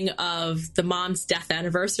morning of the mom's death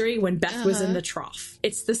anniversary when Beth was in the trough.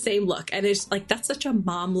 It's the same look. And it's, like, that's such a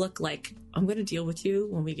mom look, like, I'm going to deal with you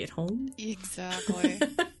when we get home. Exactly.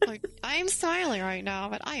 Like, I'm smiling right now,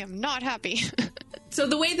 but I am not happy. So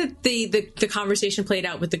the way that the conversation played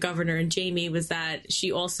out with the governor and Jamie was that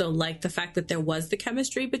she also liked the fact that there was the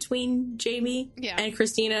chemistry between Jamie and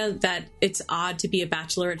Christina, that it's odd to be a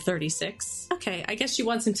bachelor at 36. Okay, I guess she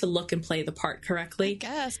wants him to look and play the part correctly. I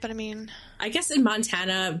guess, but I mean... I guess in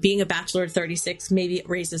Montana, being a bachelor at 36 maybe it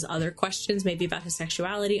raises other questions, maybe about his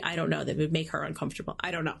sexuality. I don't know. That would make her uncomfortable. I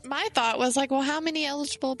don't know. My thought was like, well, how many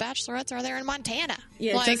eligible bachelorettes are there in Montana?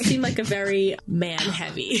 Yeah, it does seem like a very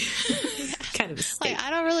man-heavy kind of a state. Like, I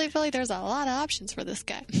don't really feel like there's a lot of options for this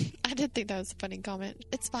guy. I did think that was a funny comment.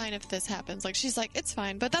 It's fine if this happens. Like, she's like, it's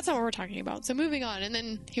fine, but that's not what we're talking about. So moving on. And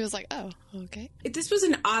then he was like, oh, okay. This was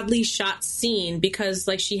an oddly shot scene because,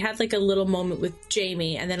 like, she had, like, a little moment with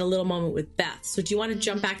Jamie and then a little moment with Beth. So do you want to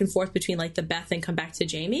jump back and forth between, like, the Beth and come back to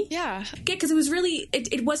Jamie? Yeah. Yeah, because it was really,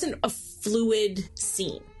 it wasn't a fluid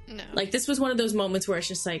scene. No. Like, this was one of those moments where it's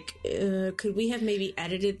just like, could we have maybe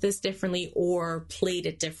edited this differently or played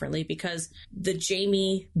it differently? Because the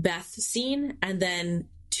Jamie-Beth scene and then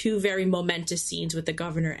two very momentous scenes with the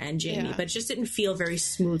governor and Jamie, but it just didn't feel very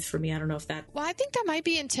smooth for me. I don't know if that... Well, I think that might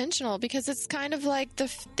be intentional because it's kind of like the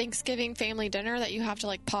Thanksgiving family dinner that you have to,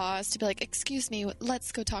 like, pause to be like, excuse me,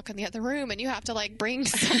 let's go talk in the other room. And you have to, like, bring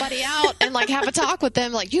somebody out and, like, have a talk with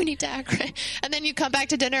them. Like, you need to act right. And then you come back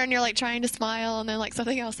to dinner and you're, like, trying to smile and then, like,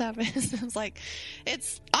 something else happens. It's like,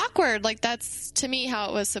 it's awkward. Like, that's, to me, how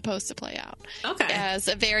it was supposed to play out. Okay. As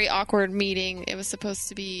a very awkward meeting. It was supposed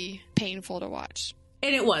to be painful to watch.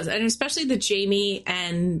 And it was. And especially the Jamie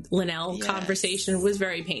and Linnell conversation was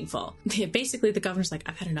very painful. Basically, the governor's like,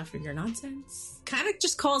 I've had enough of your nonsense. Kind of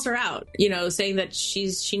just calls her out, you know, saying that she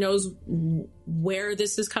knows where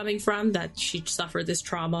this is coming from, that she suffered this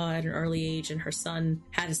trauma at an early age and her son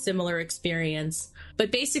had a similar experience.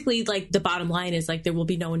 But basically, like, the bottom line is, like, there will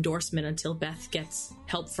be no endorsement until Beth gets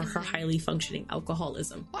help for her highly functioning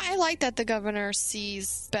alcoholism. Well, I like that the governor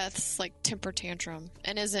sees Beth's, like, temper tantrum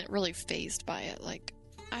and isn't really fazed by it. Like,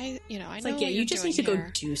 I know like, yeah, you just need to go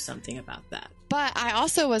do something about that. But I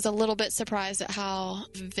also was a little bit surprised at how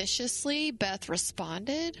viciously Beth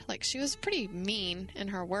responded. Like, she was pretty mean in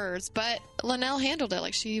her words, but Linnell handled it.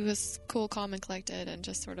 Like, she was cool, calm, and collected, and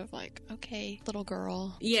just sort of like, okay, little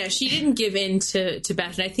girl. Yeah, she didn't give in to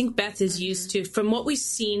Beth. And I think Beth is used to, from what we've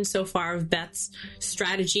seen so far of Beth's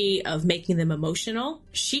strategy of making them emotional,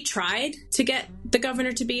 she tried to get the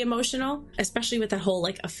governor to be emotional, especially with that whole,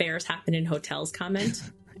 like, affairs happen in hotels comment.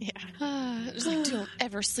 Yeah. It's like, don't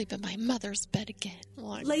ever sleep in my mother's bed again.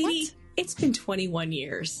 Like, lady, what? It's been 21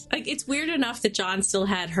 years. Like, it's weird enough that John still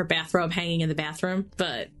had her bathrobe hanging in the bathroom,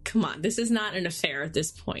 but come on, this is not an affair at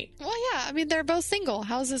this point. Well, yeah, I mean, they're both single.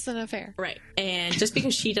 How is this an affair? Right. And just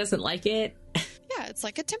because she doesn't like it... Yeah, it's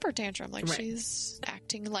like a temper tantrum. Like, right. She's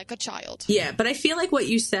acting like a child. Yeah, but I feel like what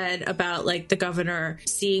you said about, like, the governor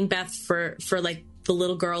seeing Beth for like, the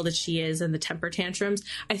little girl that she is and the temper tantrums,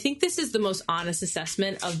 I think this is the most honest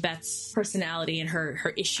assessment of Beth's personality and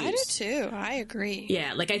her issues. I do too. I agree.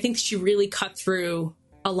 Yeah, like, I think she really cut through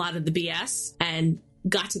a lot of the BS and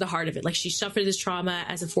got to the heart of it. Like, she suffered this trauma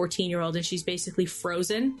as a 14-year-old and she's basically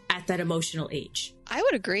frozen at that emotional age. I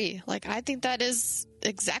would agree. Like, I think that is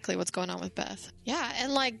exactly what's going on with Beth. Yeah,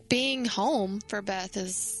 and like, being home for Beth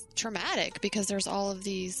is traumatic because there's all of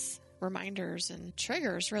these reminders and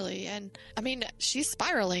triggers, really. And I mean, she's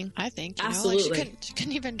spiraling, I think. Absolutely. Like, she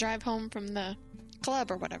couldn't even drive home from the club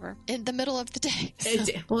or whatever in the middle of the day. So.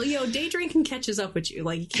 Well, day drinking catches up with you.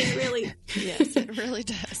 Like, you can't really... Yes, it really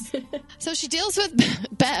does. So she deals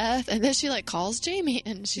with Beth, and then she, like, calls Jamie,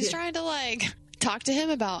 and she's trying to, like... talk to him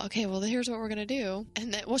about, okay, well, here's what we're going to do.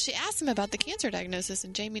 And then, well, she asked him about the cancer diagnosis,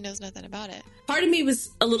 and Jamie knows nothing about it. Part of me was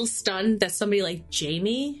a little stunned that somebody like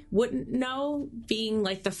Jamie wouldn't know, being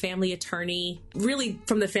like the family attorney, really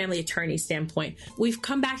from the family attorney standpoint. We've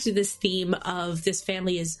come back to this theme of this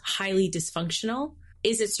family is highly dysfunctional.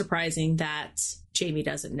 Is it surprising that Jamie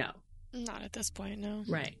doesn't know? Not at this point, no.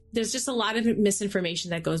 Right. There's just a lot of misinformation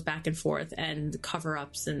that goes back and forth and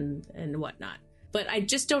cover-ups and whatnot. But I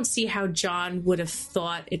just don't see how John would have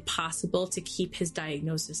thought it possible to keep his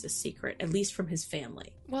diagnosis a secret, at least from his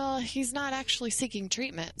family. Well, he's not actually seeking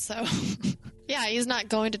treatment, so... Yeah, he's not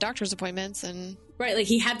going to doctor's appointments and... Right, like,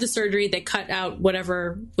 he had the surgery, they cut out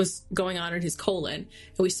whatever was going on in his colon, and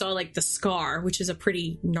we saw, like, the scar, which is a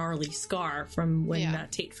pretty gnarly scar from when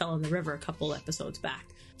Tate fell in the river a couple episodes back.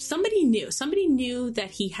 Somebody knew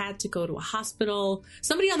that he had to go to a hospital.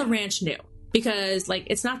 Somebody on the ranch knew. Because, like,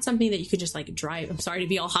 it's not something that you could just, like, drive. I'm sorry to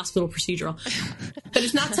be all hospital procedural. But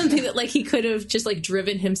it's not something that, like, he could have just, like,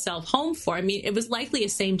 driven himself home for. I mean, it was likely a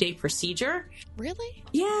same-day procedure. Really?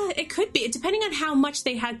 Yeah, it could be. Depending on how much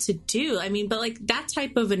they had to do. I mean, but, like, that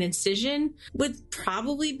type of an incision would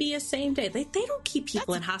probably be a same day. They don't keep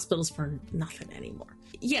people in hospitals for nothing anymore.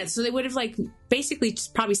 Yeah, so they would have, like, basically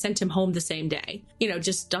just probably sent him home the same day. You know,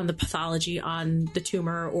 just done the pathology on the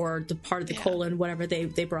tumor or the part of the colon, whatever they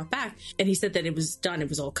brought back. And he said that it was done. It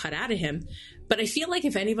was all cut out of him. But I feel like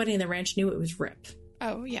if anybody in the ranch knew, it was Rip.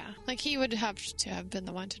 Oh, yeah. Like, he would have to have been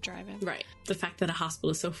the one to drive him. Right. The fact that a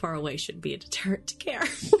hospital is so far away should be a deterrent to care.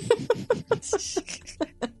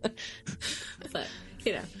 But,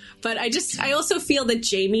 you know. But I also feel that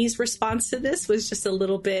Jamie's response to this was just a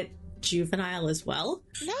little bit juvenile as well.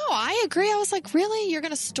 No, I agree. I was like, really? You're going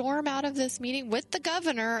to storm out of this meeting with the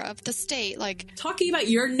governor of the state? Like, talking about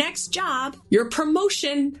your next job, your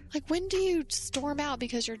promotion. Like, when do you storm out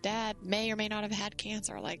because your dad may or may not have had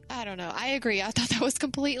cancer? Like, I don't know. I agree. I thought that was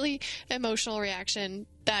completely emotional reaction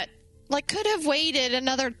that, like, could have waited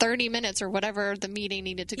another 30 minutes or whatever the meeting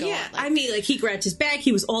needed to go on. Like, I mean, like, he grabbed his bag.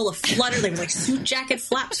 He was all aflutter. There was, like, suit jacket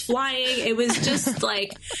flaps flying. It was just,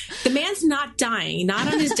 like, the man's not dying,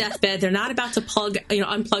 not on his deathbed. They're not about to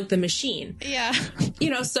unplug the machine. Yeah. You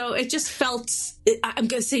know, so it just felt, I'm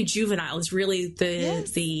going to say juvenile is really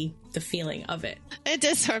the feeling of it. It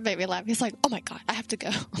did sort of make me laugh. He's like, oh, my God, I have to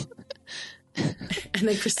go. And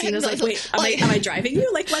then Christina's like, wait, am I driving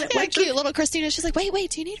you? Like, what? Yeah, cute little Christina. She's like,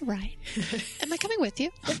 wait, do you need a ride? Am I coming with you?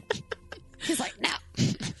 He's like, no.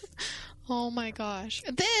 Oh my gosh.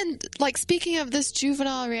 Then, like, speaking of this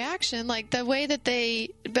juvenile reaction, like, the way that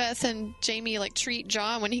Beth and Jamie, like, treat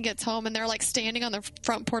John when he gets home and they're, like, standing on the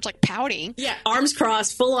front porch, like, pouting. Yeah, arms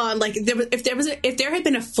crossed, full on. Like, if there had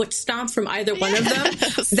been a foot stomp from either one of them,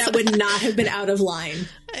 that would not have been out of line.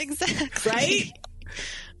 Exactly. Right?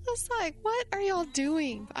 I was like, what are y'all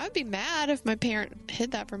doing? I would be mad if my parent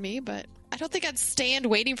hid that from me, but I don't think I'd stand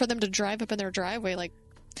waiting for them to drive up in their driveway, like,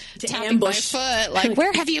 to tapping ambush. my foot, like,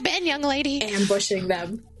 where have you been, young lady? Ambushing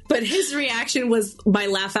them. But his reaction was my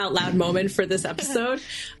laugh out loud moment for this episode.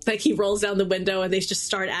 Like, he rolls down the window and they just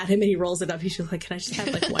start at him and he rolls it up. He's just like, can I just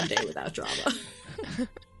have, like, one day without drama?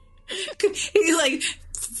 He's like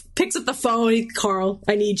picks up the phone. Carl,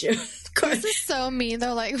 I need you. This is so mean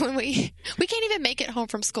though. Like when we can't even make it home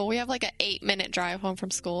from school. We have like an 8-minute drive home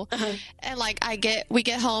from school, and like we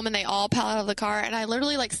get home and they all pile out of the car, and I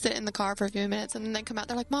literally like sit in the car for a few minutes, and then they come out.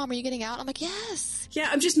 They're like, "Mom, are you getting out?" I'm like, "Yes." Yeah,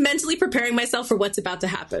 I'm just mentally preparing myself for what's about to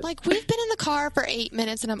happen. Like we've been in the car for 8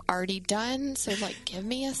 minutes and I'm already done. So like, give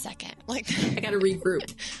me a second. Like I got to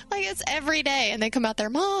regroup. Like it's every day, and they come out there,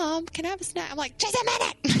 "Mom, can I have a snack?" I'm like, "Just a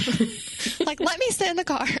minute." Like let me sit in the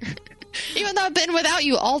car. Even though I've been without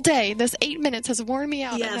you all day, this 8 minutes has worn me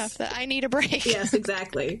out enough that I need a break. Yes,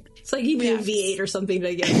 exactly. It's like you need a V8 or something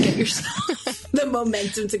to get yourself the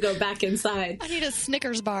momentum to go back inside. I need a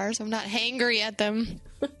Snickers bar so I'm not hangry at them.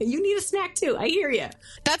 You need a snack too. I hear you.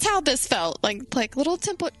 That's how this felt. Like little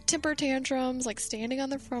temper tantrums, like standing on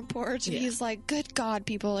the front porch. And he's like, "Good God,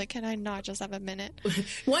 people, like, can I not just have a minute?"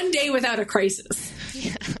 One day without a crisis.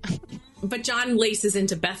 Yeah. But John laces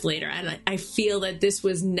into Beth later, and I feel that this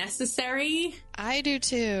was necessary. I do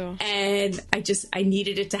too. And I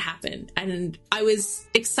needed it to happen. And I was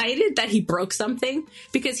excited that he broke something,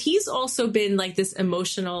 because he's also been like this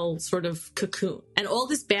emotional sort of cocoon. And all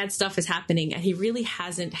this bad stuff is happening, and he really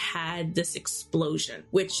hasn't had this explosion,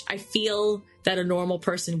 which I feel that a normal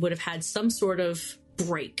person would have had some sort of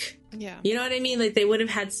break. Yeah. You know what I mean? Like they would have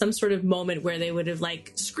had some sort of moment where they would have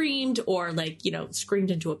like screamed or like, you know, screamed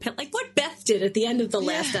into a pit, like what Beth did at the end of the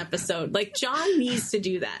last episode. Like John needs to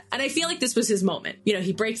do that. And I feel like this was his moment. You know,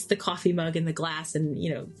 he breaks the coffee mug and the glass and,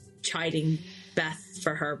 you know, chiding Beth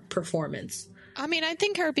for her performance. I mean, I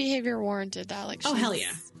think her behavior warranted that. Like, oh, hell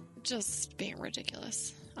yeah. Just being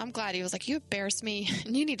ridiculous. I'm glad he was like, "You embarrass me,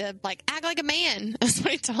 and you need to like act like a man." That's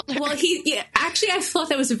what he told her. Well, actually, I thought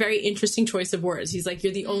that was a very interesting choice of words. He's like,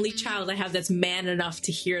 "You're the only child I have that's man enough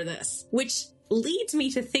to hear this," which leads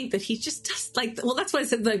me to think that he just does like, well, that's what I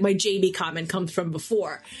said, like my Jamie comment comes from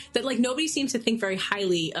before, that like nobody seems to think very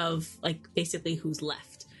highly of like basically who's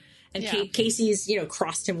left. And Casey's, you know,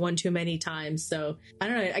 crossed him one too many times. So I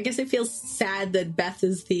don't know. I guess it feels sad that Beth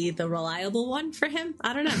is the reliable one for him.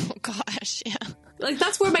 I don't know. Oh gosh, yeah. Like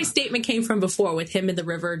that's where my statement came from before, with him in the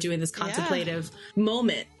river doing this contemplative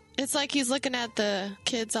moment. It's like he's looking at the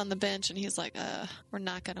kids on the bench and he's like, we're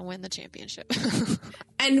not going to win the championship.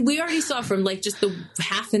 And we already saw from like just the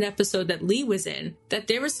half an episode that Lee was in that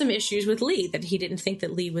there were some issues with Lee, that he didn't think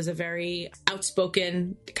that Lee was a very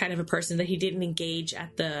outspoken kind of a person, that he didn't engage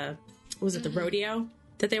at the rodeo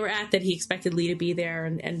that they were at, that he expected Lee to be there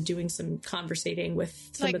and doing some conversating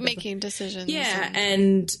with some like of the, making decisions. Yeah.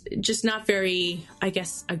 And just not very, I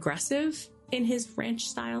guess, aggressive in his ranch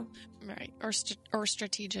style. Right. Or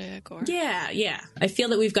strategic or... Yeah. I feel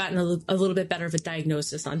that we've gotten a little bit better of a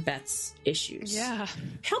diagnosis on Beth's issues. Yeah.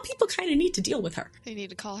 How people kind of need to deal with her. They need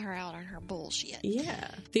to call her out on her bullshit. Yeah.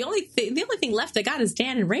 The only thing left I got is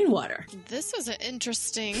Dan and Rainwater. This was an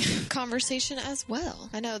interesting conversation as well.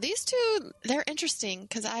 I know these two, they're interesting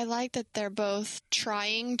because I like that they're both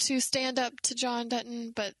trying to stand up to John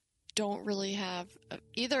Dutton, but don't really have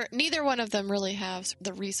neither one of them really have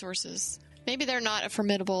the resources. Maybe they're not a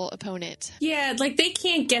formidable opponent. Yeah, like they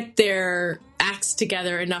can't get their acts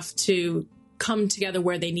together enough to come together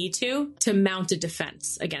where they need to mount a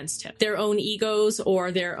defense against him. Their own egos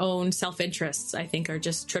or their own self-interests, I think, are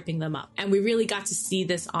just tripping them up. And we really got to see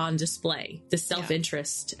this on display, the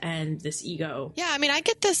self-interest and this ego. Yeah, I mean, I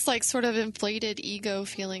get this like sort of inflated ego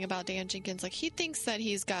feeling about Dan Jenkins. Like he thinks that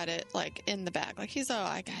he's got it like in the bag. Like he's,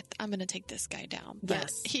 I'm going to take this guy down. But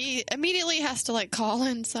yes. He immediately has to like call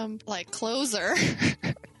in some like closer.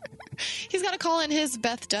 He's got to call in his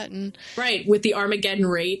Beth Dutton. Right, with the Armageddon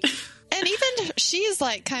rate. And even she's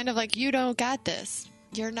like, kind of like, "You don't got this.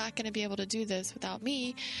 You're not going to be able to do this without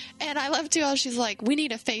me." And I love too how she's like, "We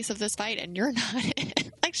need a face of this fight, and you're not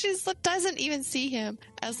it." Like she doesn't even see him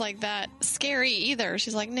as like that scary either.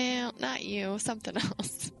 She's like, "No, not you. Something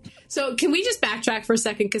else." So can we just backtrack for a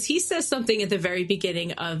second? Because he says something at the very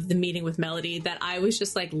beginning of the meeting with Melody that I was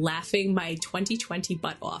just like laughing my 2020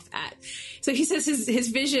 butt off at. So he says his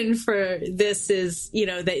vision for this is, you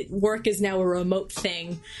know, that work is now a remote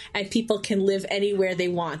thing and people can live anywhere they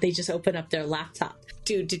want. They just open up their laptop.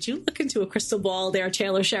 Dude, did you look into a crystal ball there,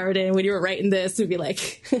 Taylor Sheridan, when you were writing this and be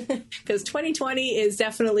like, because 2020 is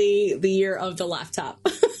definitely the year of the laptop.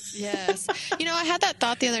 Yes. You know, I had that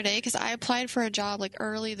thought the other day because I applied for a job like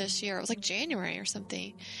early this year. It was like January or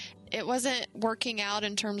something. It wasn't working out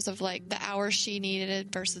in terms of like the hours she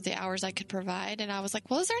needed versus the hours I could provide. And I was like,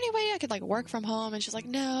 well, is there any way I could like work from home? And she's like,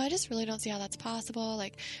 no, I just really don't see how that's possible.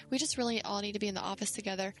 Like, we just really all need to be in the office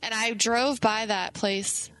together. And I drove by that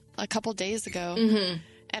place a couple days ago. Mm-hmm.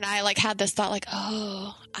 And I like had this thought like,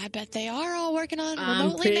 oh, I bet they are all working on I'm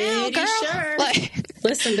remotely now, pretty girl. sure. Like,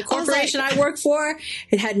 Listen, the corporation I work for,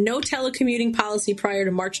 it had no telecommuting policy prior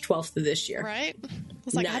to March 12th of this year. right? I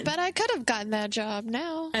was like, None. I bet I could have gotten that job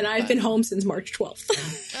now. And I've been home since March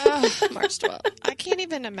 12th. March 12th. I can't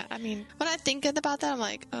even imagine. I mean, when I'm thinking about that, I'm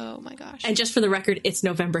like, oh my gosh. And just for the record, it's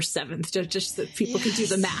November 7th, just so people can do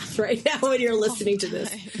the math right now when you're listening to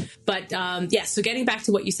this. But yeah, so getting back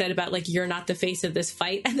to what you said about like, you're not the face of this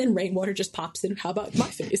fight. And then Rainwater just pops in. How about my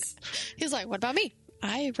face? He's like, what about me?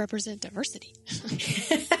 I represent diversity.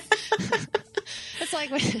 It's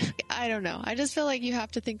like, I don't know. I just feel like you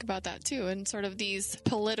have to think about that too. And sort of these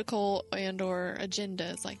political and or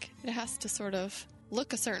agendas, like it has to sort of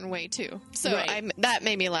look a certain way too. So Right. that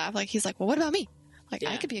made me laugh. Like, he's like, well, what about me? Like,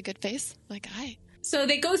 Yeah. I could be a good face. Like, So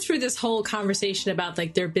they go through this whole conversation about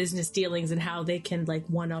like their business dealings and how they can like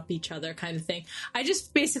one up each other kind of thing. I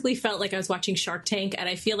just basically felt like I was watching Shark Tank, and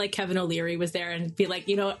I feel like Kevin O'Leary was there and be like,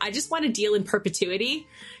 I just want to deal in perpetuity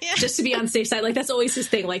just to be on the safe side. Like that's always his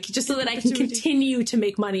thing. Like just so that I can continue to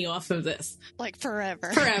make money off of this. like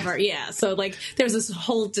forever. Forever. Yeah. So like there's this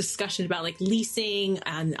whole discussion about like leasing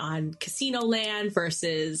on casino land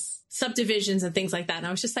versus subdivisions and things like that. And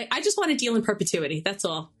I was just like, I just want to deal in perpetuity. That's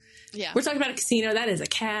all. Yeah. We're talking about a casino. That is a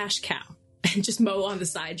cash cow. And just Mo on the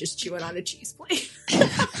side, just chewing on a cheese plate.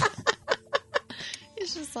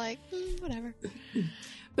 It's just like, whatever.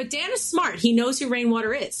 But Dan is smart. He knows who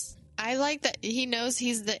Rainwater is. I like that he knows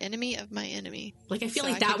he's the enemy of my enemy. Like, I feel So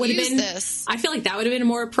like I that could would have use been this. I feel like that would have been a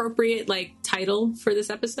more appropriate like title for this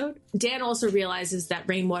episode. Dan also realizes that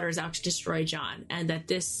Rainwater is out to destroy John and that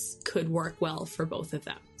this could work well for both of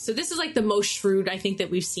them. So this is like the most shrewd I think that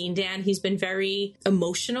we've seen Dan. He's been very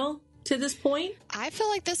emotional to this point. I feel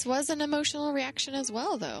like this was an emotional reaction as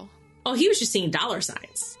well, though. Oh, he was just seeing dollar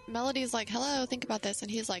signs. Melody's like, hello, think about this. And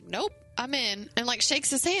he's like, nope, I'm in. And like shakes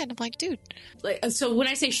his hand. I'm like, dude. Like, so when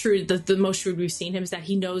I say shrewd, the most shrewd we've seen him is that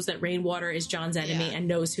he knows that Rainwater is John's enemy and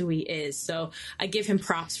knows who he is. So I give him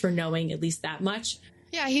props for knowing at least that much.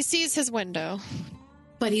 Yeah, he sees his window.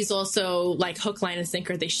 But he's also like hook, line, and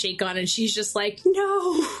sinker. They shake on it and she's just like,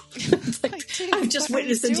 no. It's like, dude, I've just what are you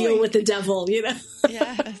witnessed a deal doing? with the devil,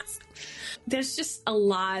 Yes. There's just a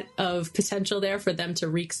lot of potential there for them to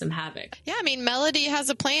wreak some havoc. Yeah, I mean, Melody has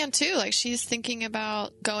a plan, too. Like, she's thinking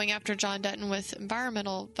about going after John Dutton with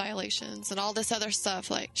environmental violations and all this other stuff.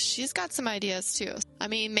 Like, she's got some ideas, too. I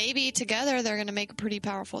mean, maybe together they're going to make a pretty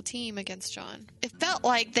powerful team against John. It felt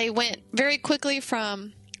like they went very quickly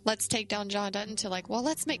from, let's take down John Dutton to, like, well,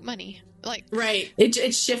 let's make money. Like, right.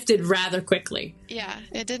 It shifted rather quickly. Yeah,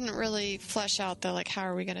 it didn't really flesh out the, like, how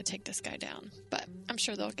are we going to take this guy down? But I'm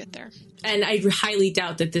sure they'll get there. And I highly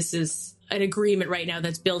doubt that this is an agreement right now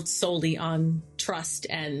that's built solely on trust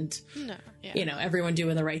and, everyone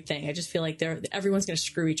doing the right thing. I just feel like everyone's going to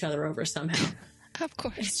screw each other over somehow. Of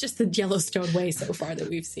course. It's just the Yellowstone way so far that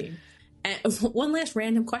we've seen. And one last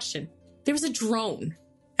random question. There was a drone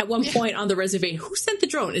at one point on the reservation. Who sent the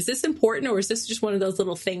drone? Is this important or is this just one of those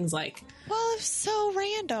little things like... Well, it's so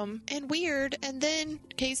random and weird. And then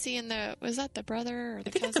Casey and was that the brother or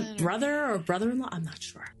the cousin? It's a brother or brother-in-law? I'm not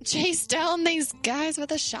sure. Chase down these guys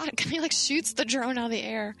with a shotgun. He like shoots the drone out of the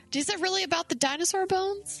air. Is it really about the dinosaur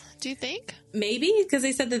bones? Do you think? Maybe, because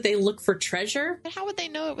they said that they look for treasure. But how would they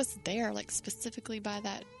know it was there, like specifically by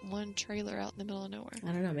that one trailer out in the middle of nowhere?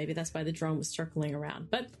 I don't know. Maybe that's why the drone was circling around.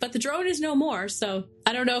 But the drone is no more, so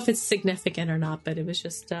I don't know if it's significant or not. But it was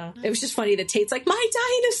just funny that Tate's like, my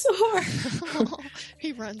dinosaur.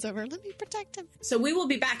 He runs over. Let me protect him. So we will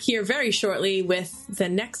be back here very shortly with the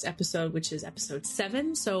next episode, which is episode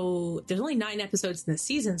 7. So there's only 9 episodes in the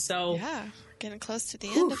season. So yeah. Getting close to the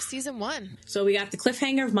end of season 1. So we got the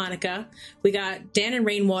cliffhanger of Monica. We got Dan and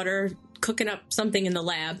Rainwater cooking up something in the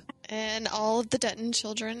lab. And all of the Dutton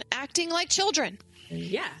children acting like children.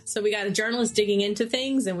 Yeah. So we got a journalist digging into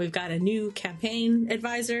things, and we've got a new campaign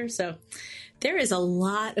advisor. So there is a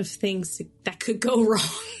lot of things that could go wrong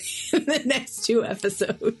in the next 2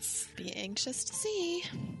 episodes. Be anxious to see.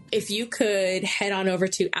 If you could head on over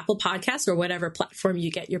to Apple Podcasts or whatever platform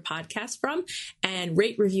you get your podcast from and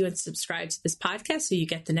rate, review, and subscribe to this podcast so you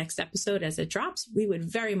get the next episode as it drops, we would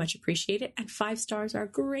very much appreciate it. And 5 stars are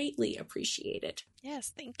greatly appreciated.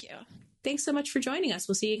 Yes, thank you. Thanks so much for joining us.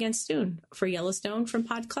 We'll see you again soon. For Yellowstone from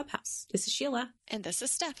Pod Clubhouse, this is Sheila. And this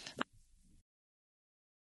is Steph.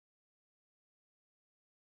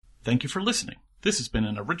 Thank you for listening. This has been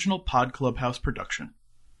an original Pod Clubhouse production.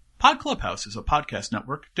 Pod Clubhouse is a podcast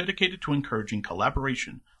network dedicated to encouraging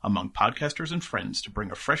collaboration among podcasters and friends to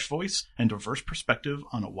bring a fresh voice and diverse perspective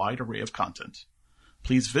on a wide array of content.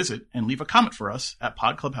 Please visit and leave a comment for us at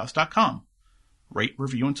podclubhouse.com. Rate,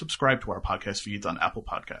 review, and subscribe to our podcast feeds on Apple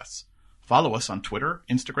Podcasts. Follow us on Twitter,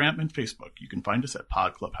 Instagram, and Facebook. You can find us at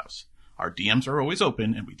Pod Clubhouse. Our DMs are always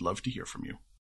open, and we'd love to hear from you.